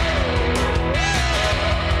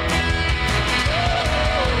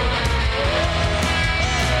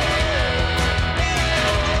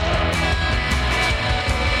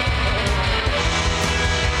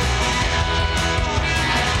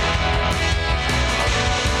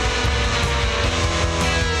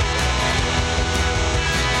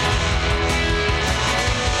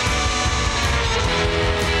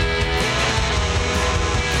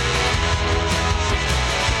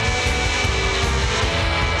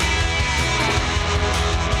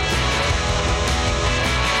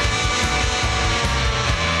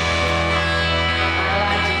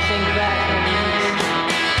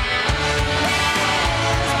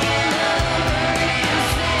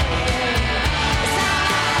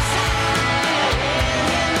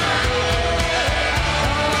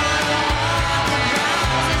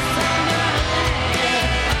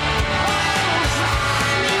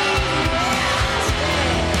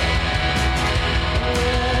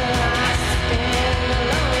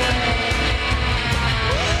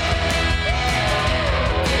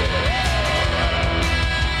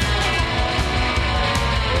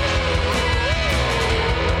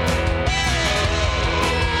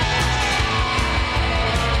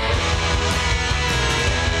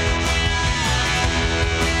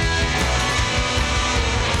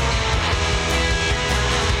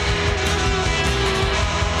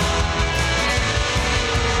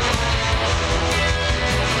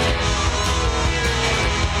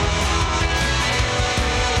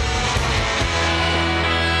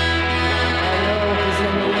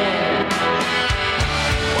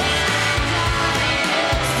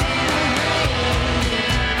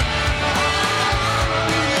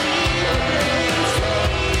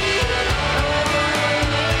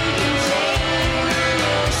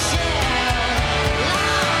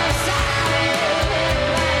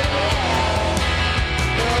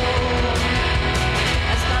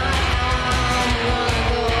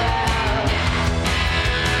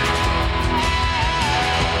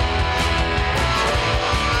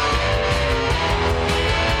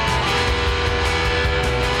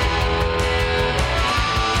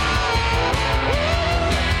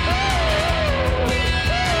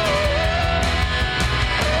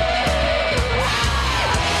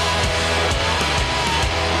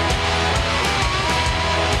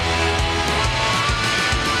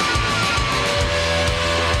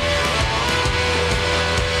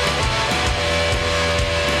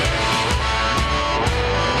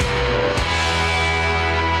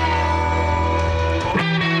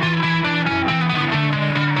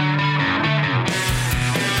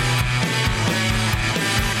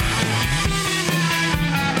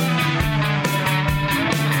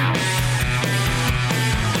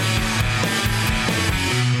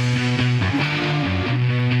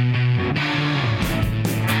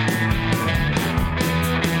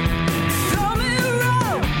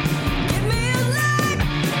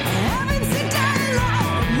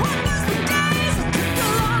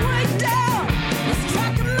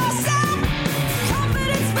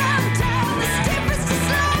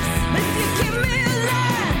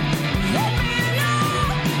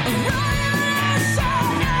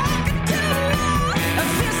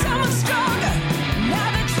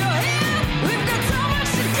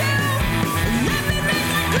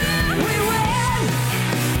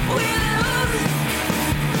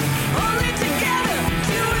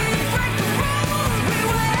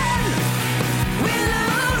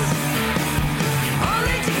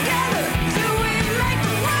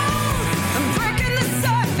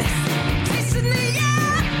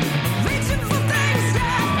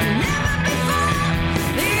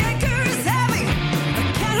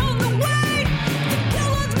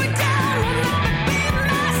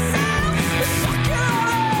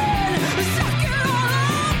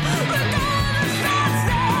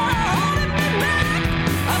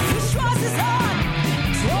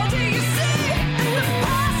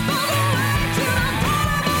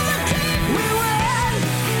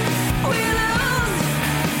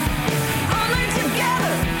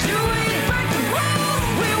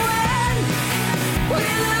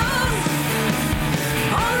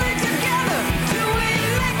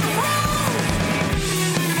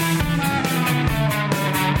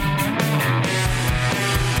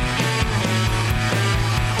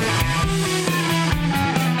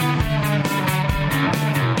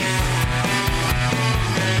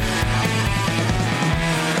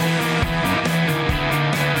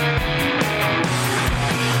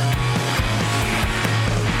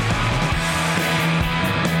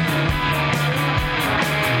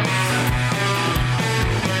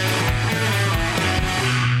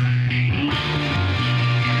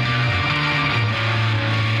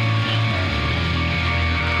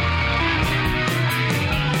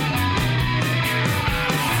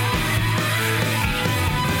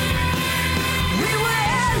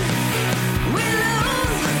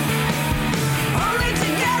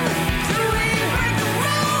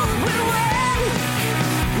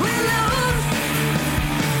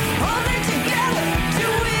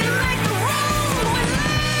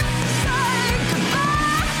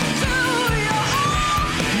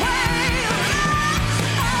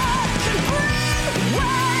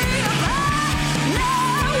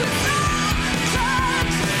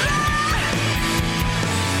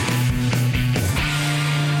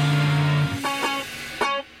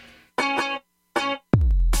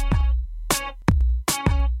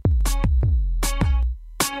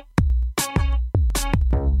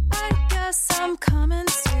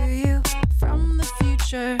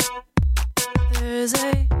 future. There's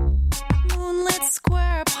a moonlit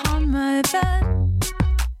square upon my bed,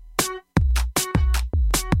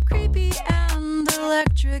 creepy and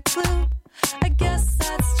electric blue. I guess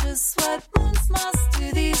that's just what moons must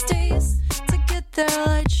do these days to get their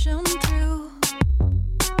light shone through.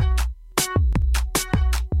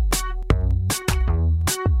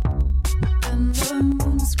 And the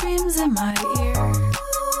moon screams in my ear,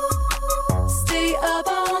 stay up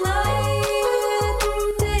all night,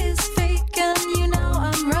 day is fake and you know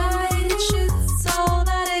I'm right. It shoots all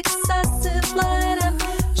that excessive light and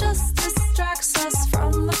just distracts us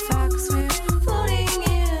from the facts. We're floating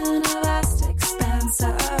in a vast expanse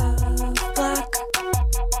of black.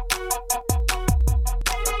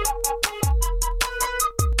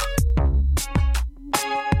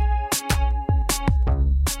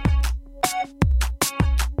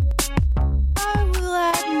 I will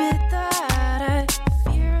admit that I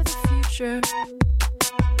fear the future,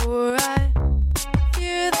 or I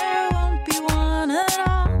fear there won't be one at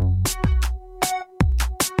all.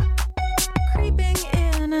 Creeping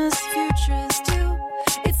in as futures do,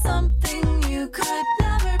 it's something you could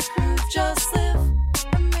never prove. Just live,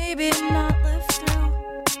 or maybe not live through.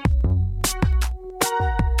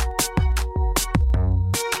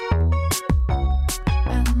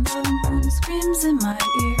 And the moon screams in my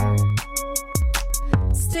ear,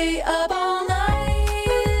 stay up all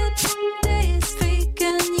night, day is fake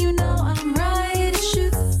and you know I'm right. It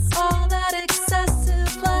shoots all that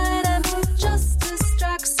excessive light and just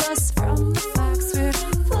distracts us from the facts. We're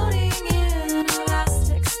floating in a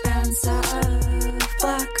vast expanse of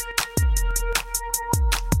black.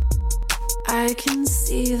 I can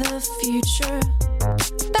see the future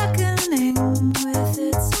beckoning with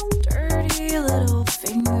its dirty little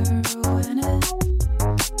finger. When it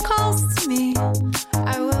calls to me,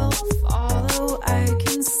 I will follow. I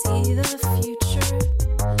can see the future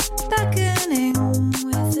beckoning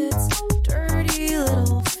with its dirty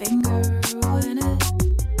little finger. When it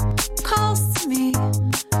calls to me,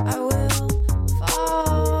 I will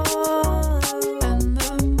follow. And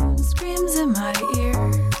the moon screams in my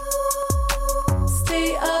ear,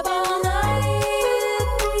 stay up all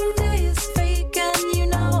night, day is fake and you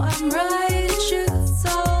know I'm right. It shoots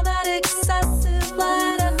all that excessive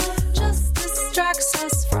light and just distracts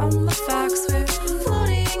us from the facts. We're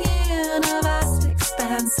floating in a vast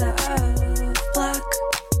expanse of black.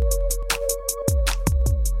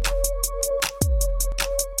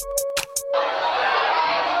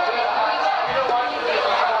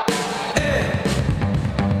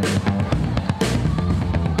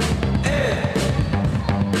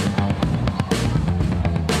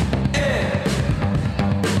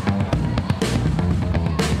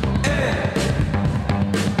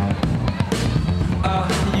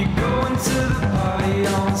 You going to the party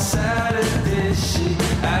on Saturday? She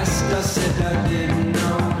asked, I said I didn't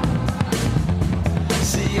know.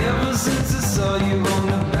 See, ever since I saw you on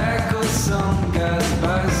the back of some guy's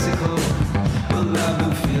bicycle, well, I've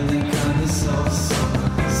been feeling kinda so-so.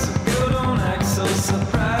 So girl, don't act so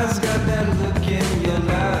surprised. Got that look in your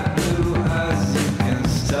light blue eyes. You can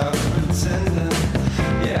stop pretending.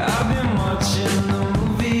 Yeah, I've been watching the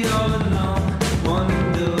movie all alone,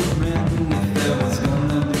 wondering if there was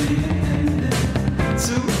gonna be an ending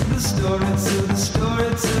to the story, to the story,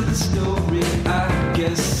 to the story. I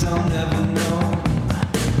guess I'll never know.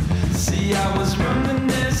 See, I was running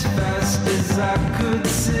as fast as I could,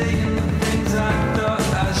 saying the things I thought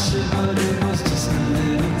I should, but it was just a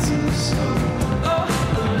little too slow. Oh,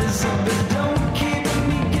 Elizabeth, don't keep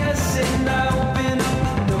me guessing. I opened up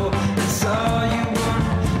the door and saw you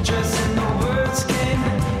undressing. The words came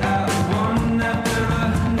out one after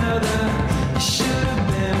another. You should have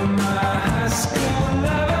been my high school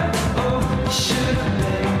lover. Oh, you should have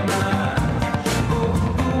been my. Oh,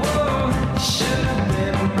 oh, oh, you should have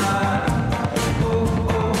been my. Oh,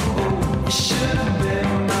 oh, oh, you should have been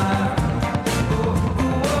my. Oh,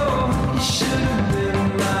 oh, oh, you should have been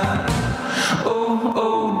my. Oh,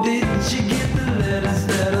 oh, did you get the letters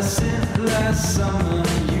that I sent last summer?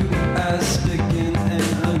 You asked again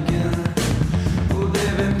and again. Oh,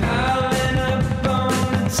 they've been piling up on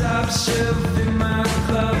the top shelf in my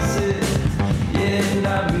closet. Yeah, and I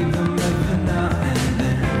read them every now and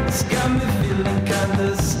then. It's got me feeling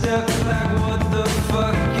kinda stuck, like what the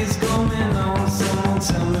fuck is going on? Someone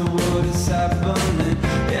tell me what is happening.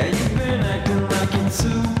 Yeah, you've been acting like you're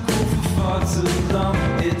too cool for far too long.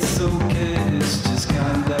 It's okay, it's just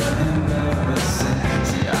kinda embarrassing.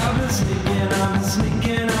 See, I've been sneaking,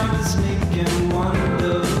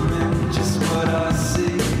 wondering just what I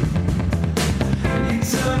see. And you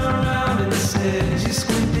turn around instead, you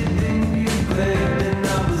squinted, then you glared, and I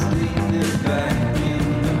was leaning back in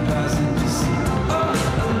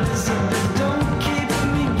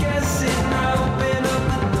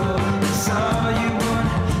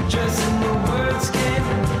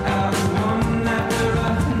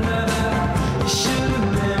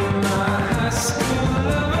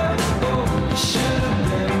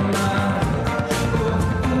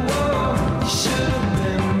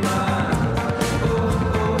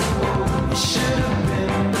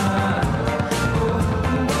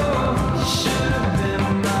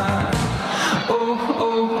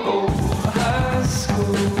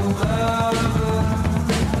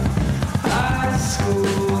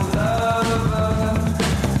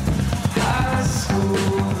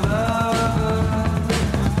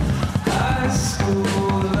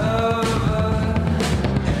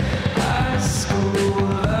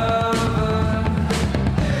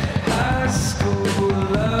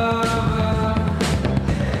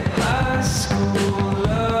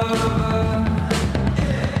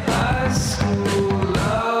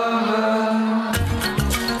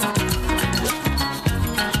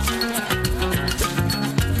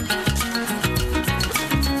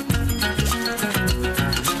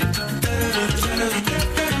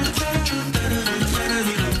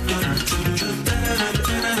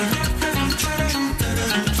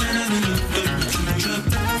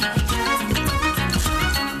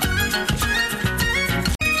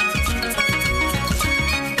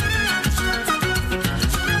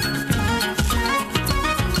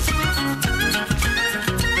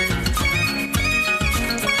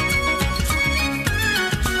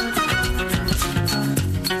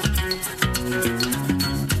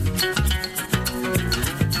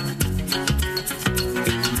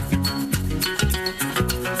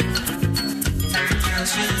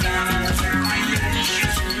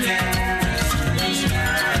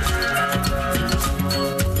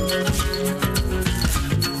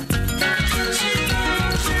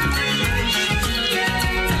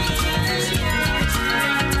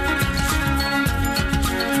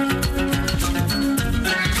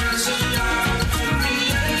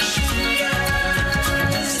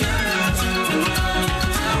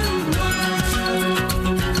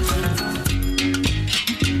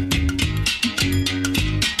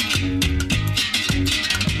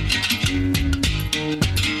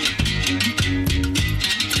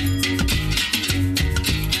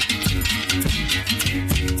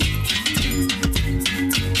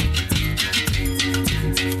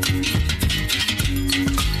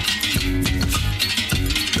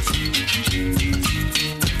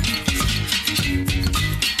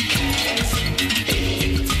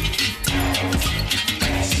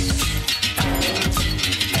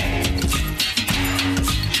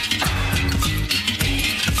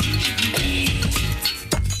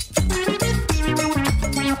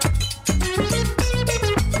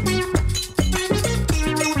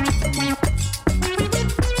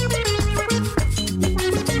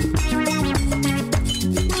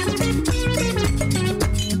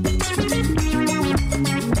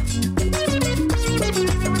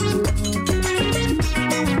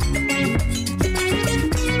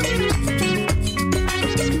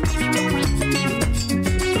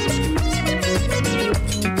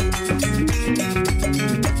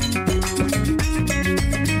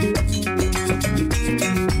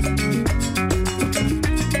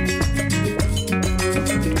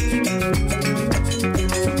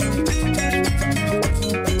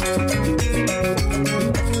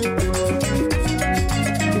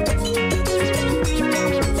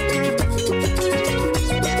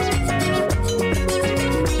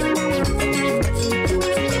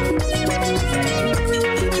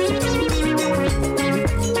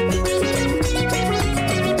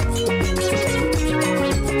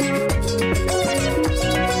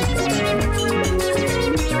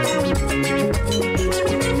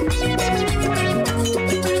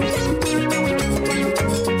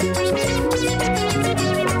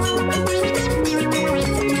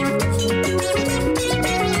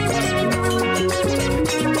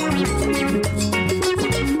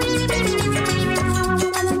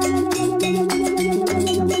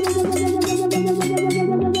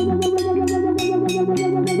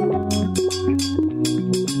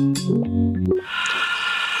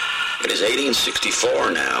It is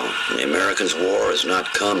 1864 now, and the Americans' war has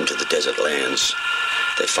not come to the desert lands.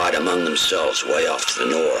 They fight among themselves way off to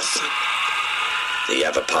the north. The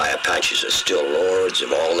Yavapai Apaches are still lords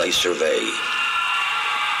of all they survey.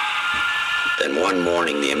 Then one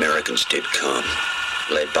morning the Americans did come,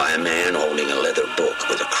 led by a man holding a leather book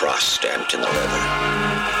with a cross stamped in the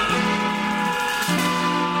leather.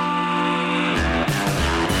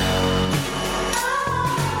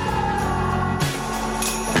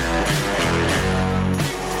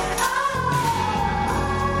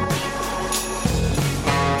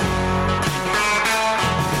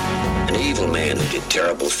 Man who did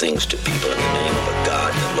terrible things to people in the name of a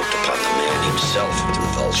God that looked upon the man himself with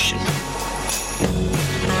revulsion.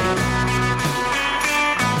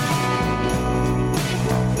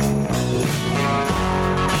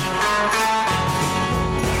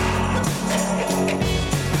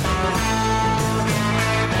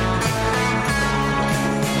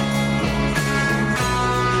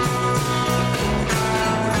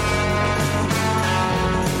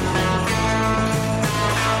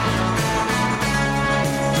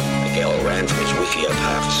 Up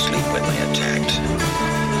half asleep when they attacked.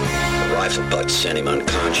 The rifle butt sent him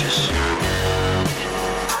unconscious.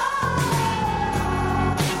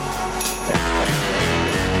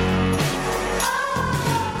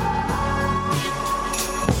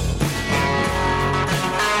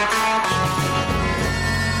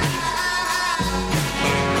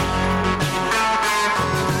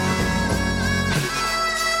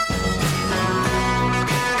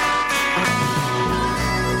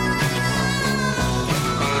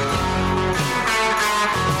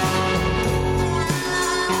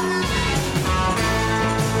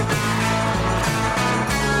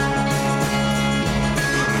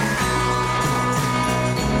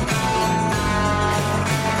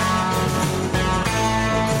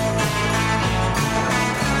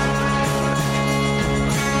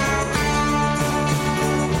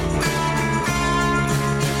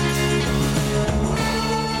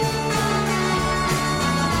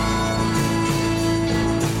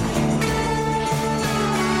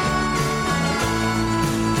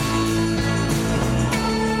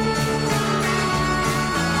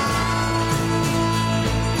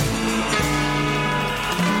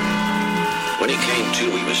 When he came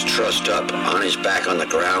to, he was trussed up, on his back on the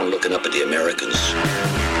ground, looking up at the Americans.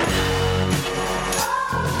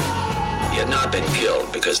 He had not been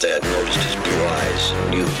killed because they had noticed his blue eyes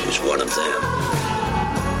and knew he was one of them.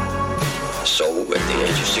 So, at the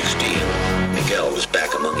age of 16, Miguel was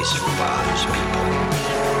back among his father's people.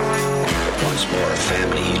 But once more, a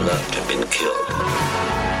family he loved had been killed.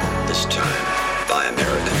 This time, by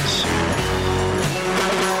Americans.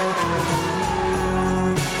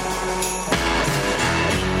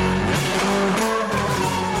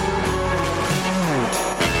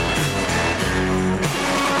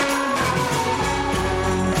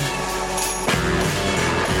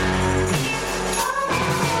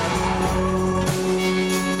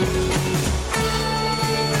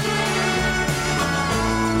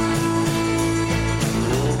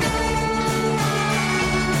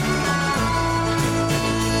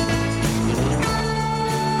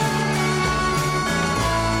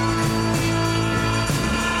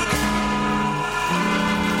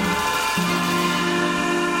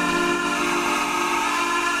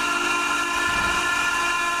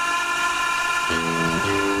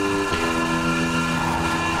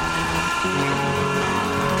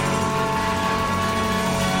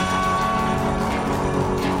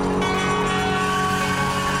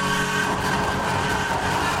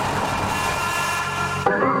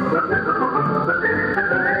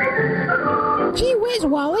 Gee whiz,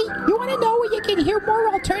 Wally, you want to know where you can hear more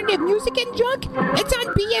alternative music and junk? It's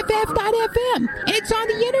on BFF.FM, and it's on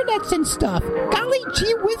the internets and stuff. Golly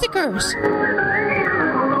gee whizzikers.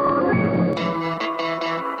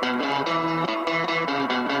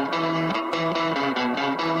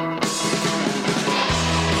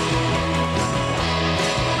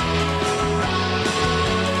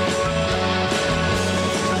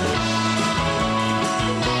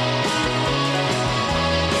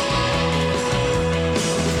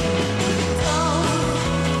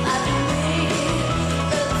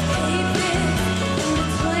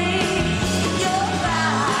 Between your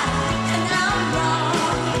eyes and I'm wrong.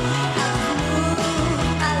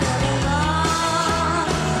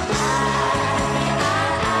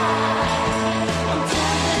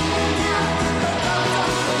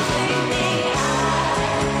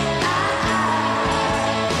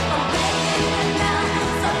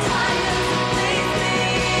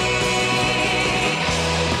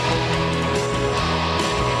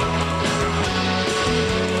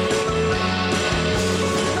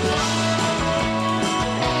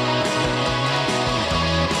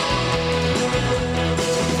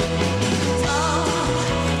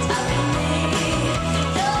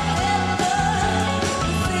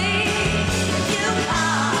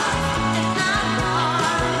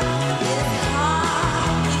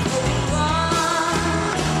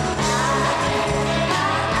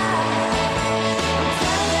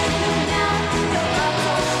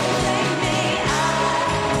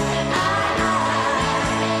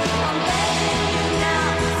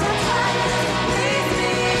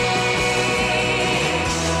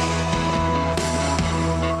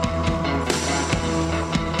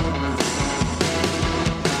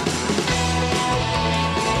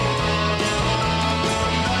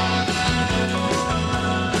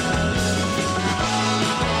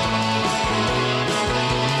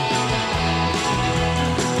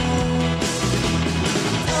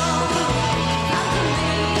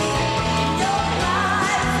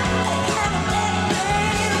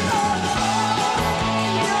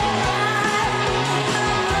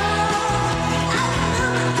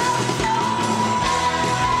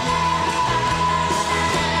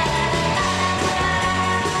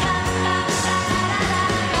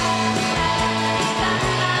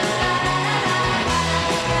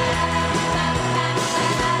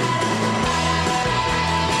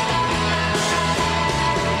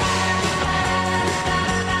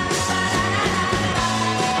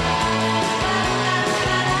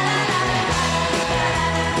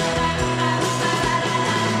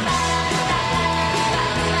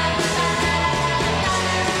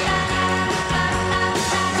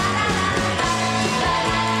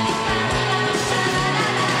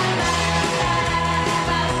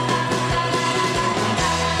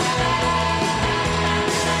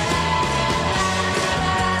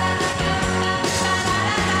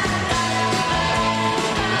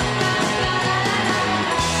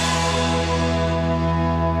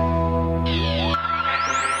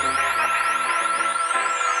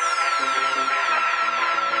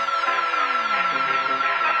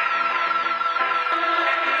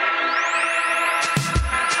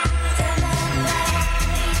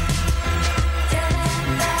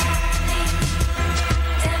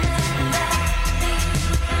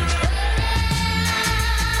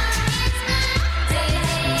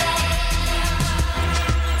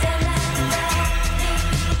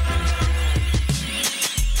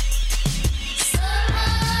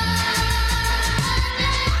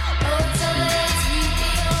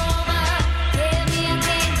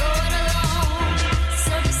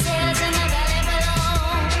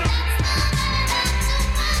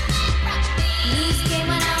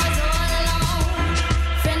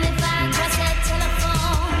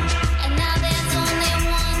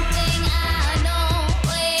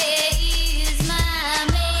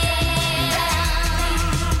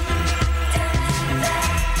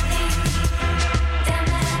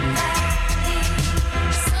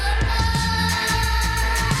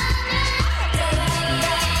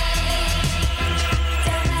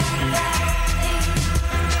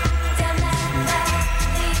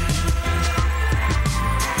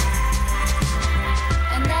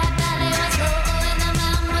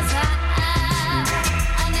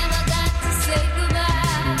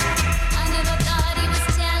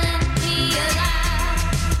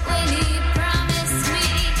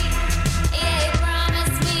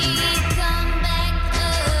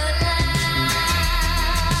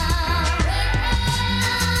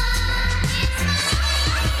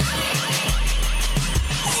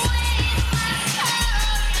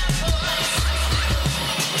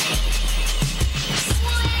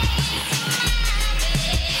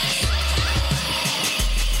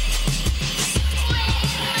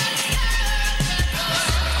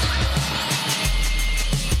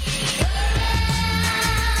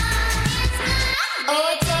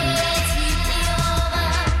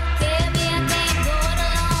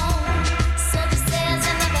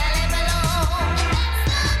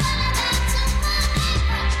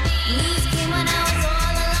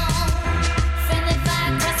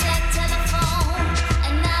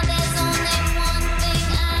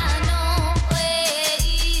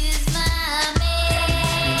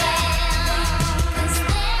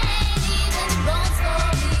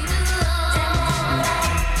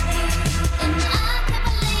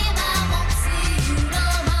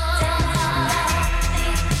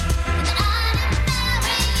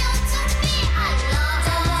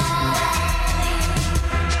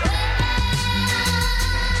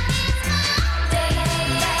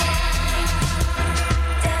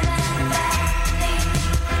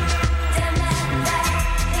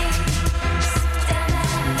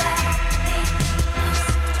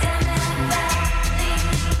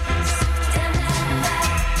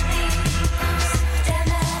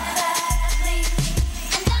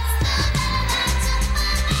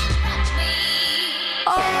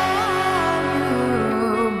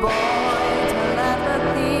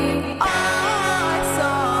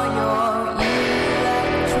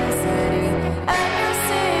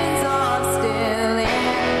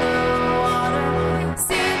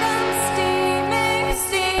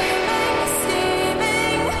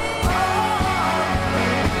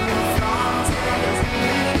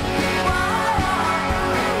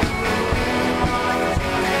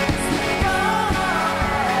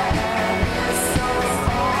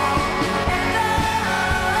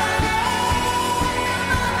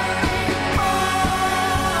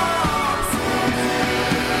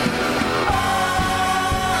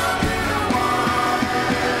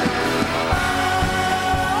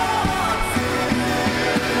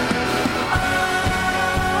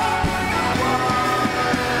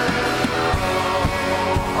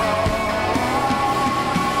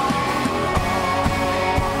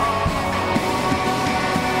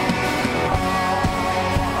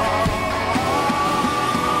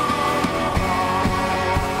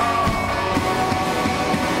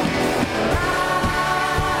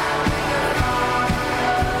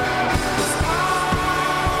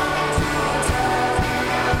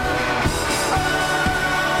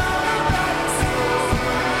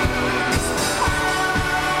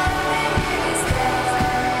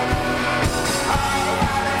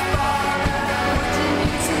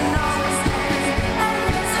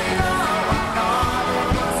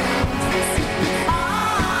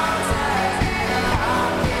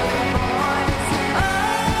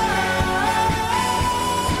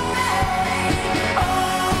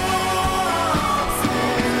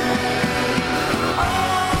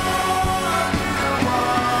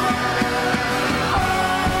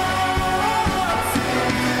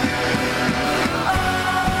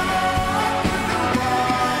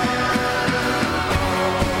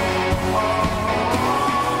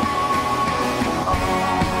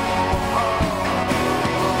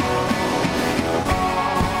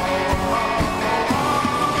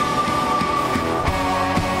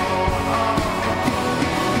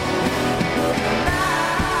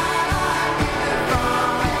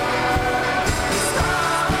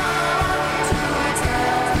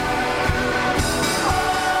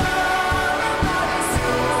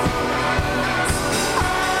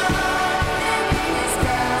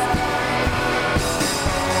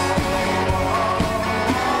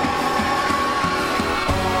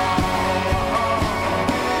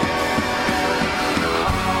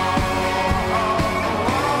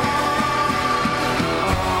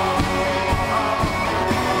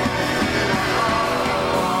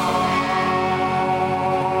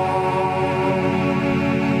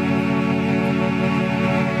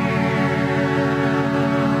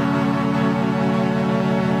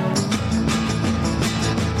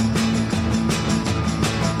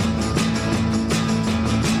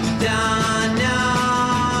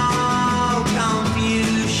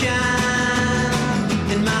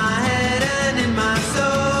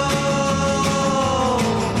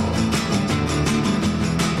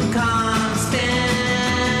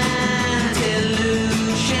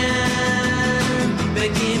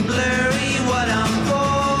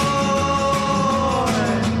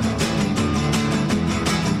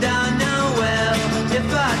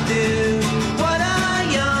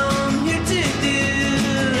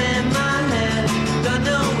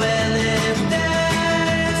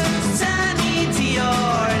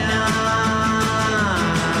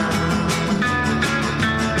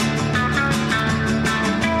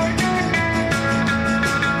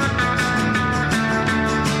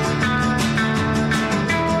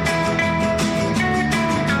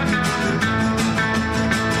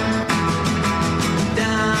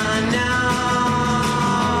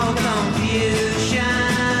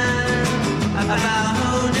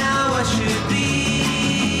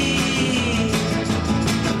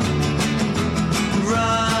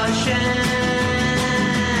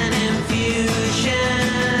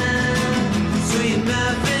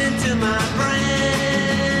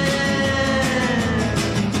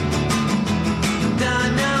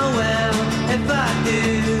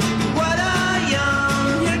 do what I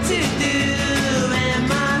am here to do, and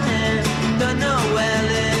my hand don't know well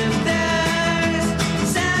if there's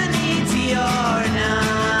sanity or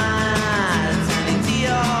not, sanity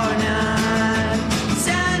or not,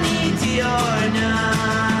 sanity or not,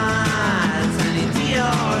 sanity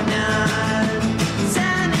or not,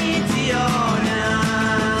 sanity or not,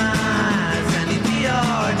 sanity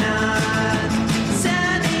or not,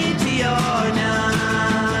 sanity or not,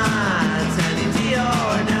 sanity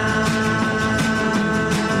or not.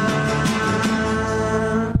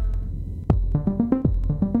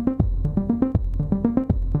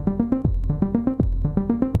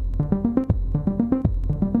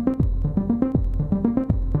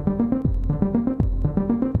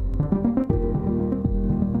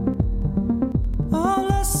 All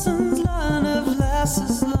lessons learned of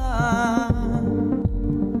lessons learned.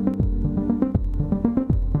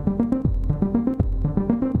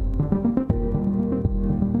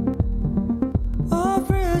 All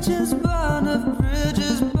bridges burn of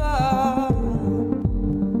bridges burn.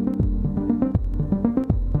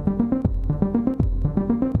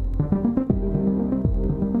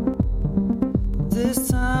 This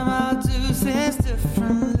time I'll do things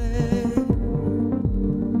differently.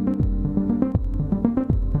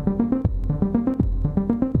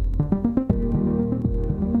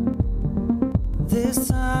 This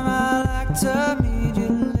time I'll act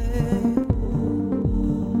immediately.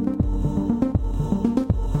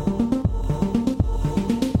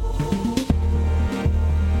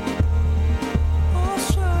 I'm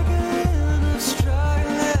struggling,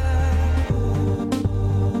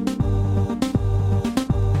 I'm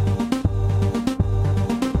struggling.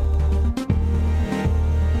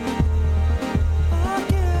 I'm giving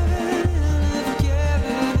in, I'm giving in.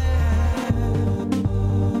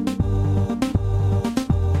 This time I keep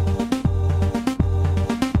an overview.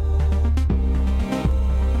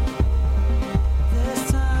 This time I keep away from you. This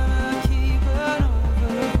time I keep away from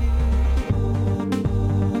you.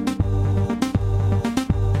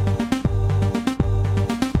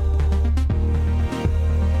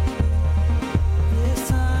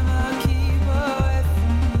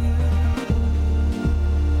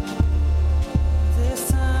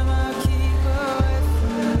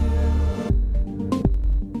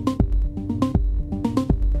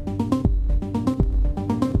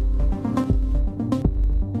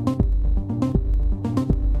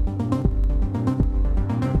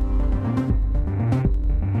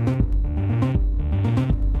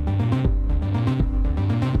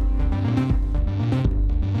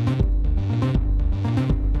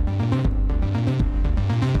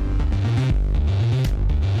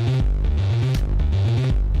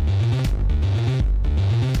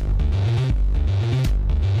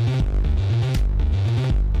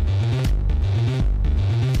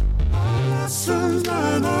 Lessons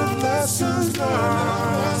learned, lessons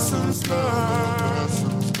learned, lessons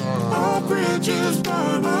learned. All bridges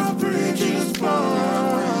burn, all bridges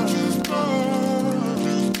burn, bridges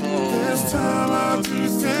burn. This time I'll do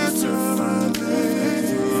things differently.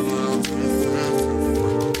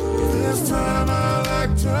 This time I'll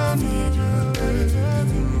act immediately.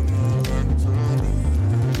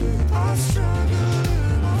 I'm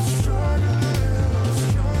struggling, I'm struggling, I'm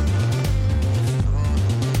struggling.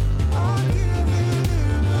 I'm giving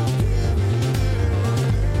in, I'm giving in.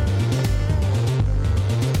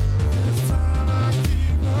 This time I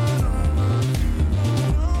keep on overview.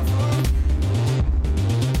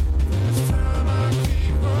 This time I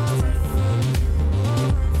keep away from you.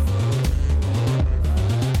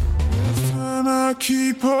 This time I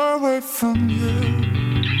keep away from you.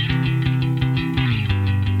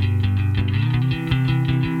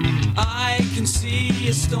 I can see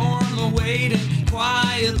a storm awaiting,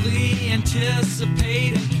 quietly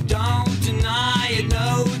anticipating. Don't deny it,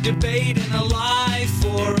 no debating. A lie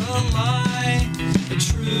for a lie, a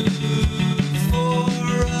truth for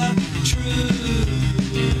a truth.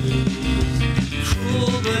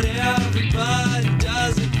 Cruel, but everybody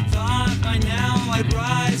does it. Thought by now I'd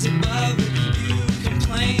rise above it. You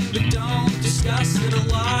complain, but don't discuss it. A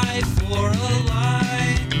lie for a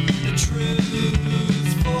lie, a truth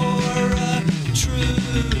for a truth.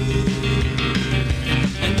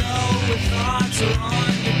 And know what thoughts are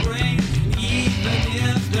on your brain, and even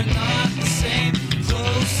if they're not the same,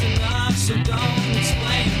 close enough, so don't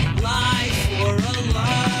explain. Lie for a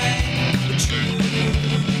lie, a truth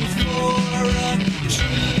for a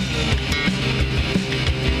truth.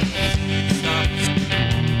 Stop.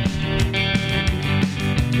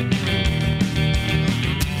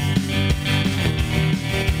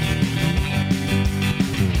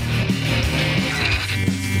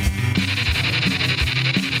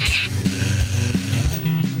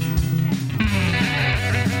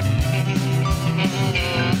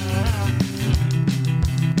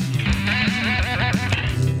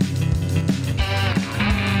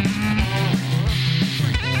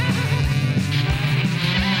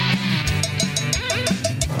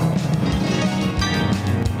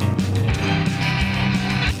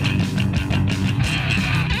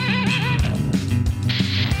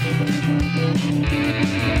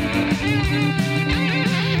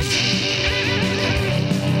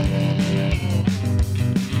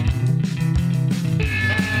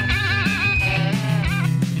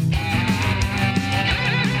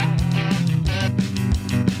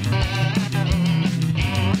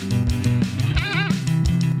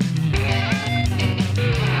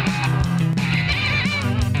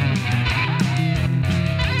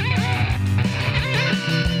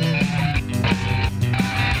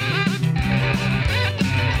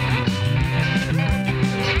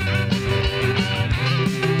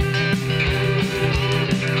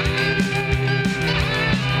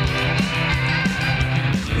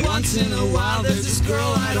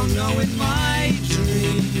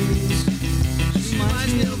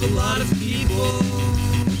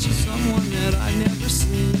 that I've never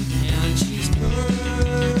seen, and she's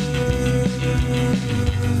perfect.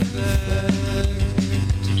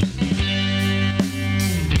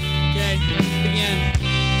 Okay, begin.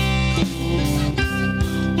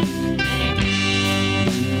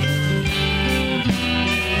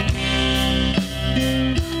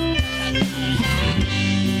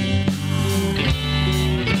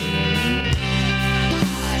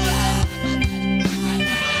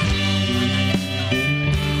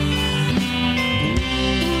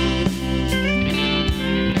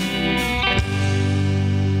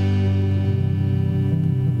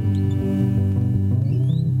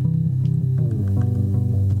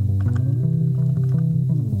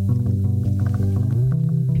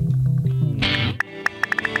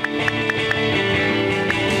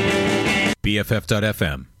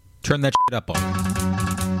 BFF.FM. Turn that shit up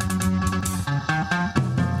on.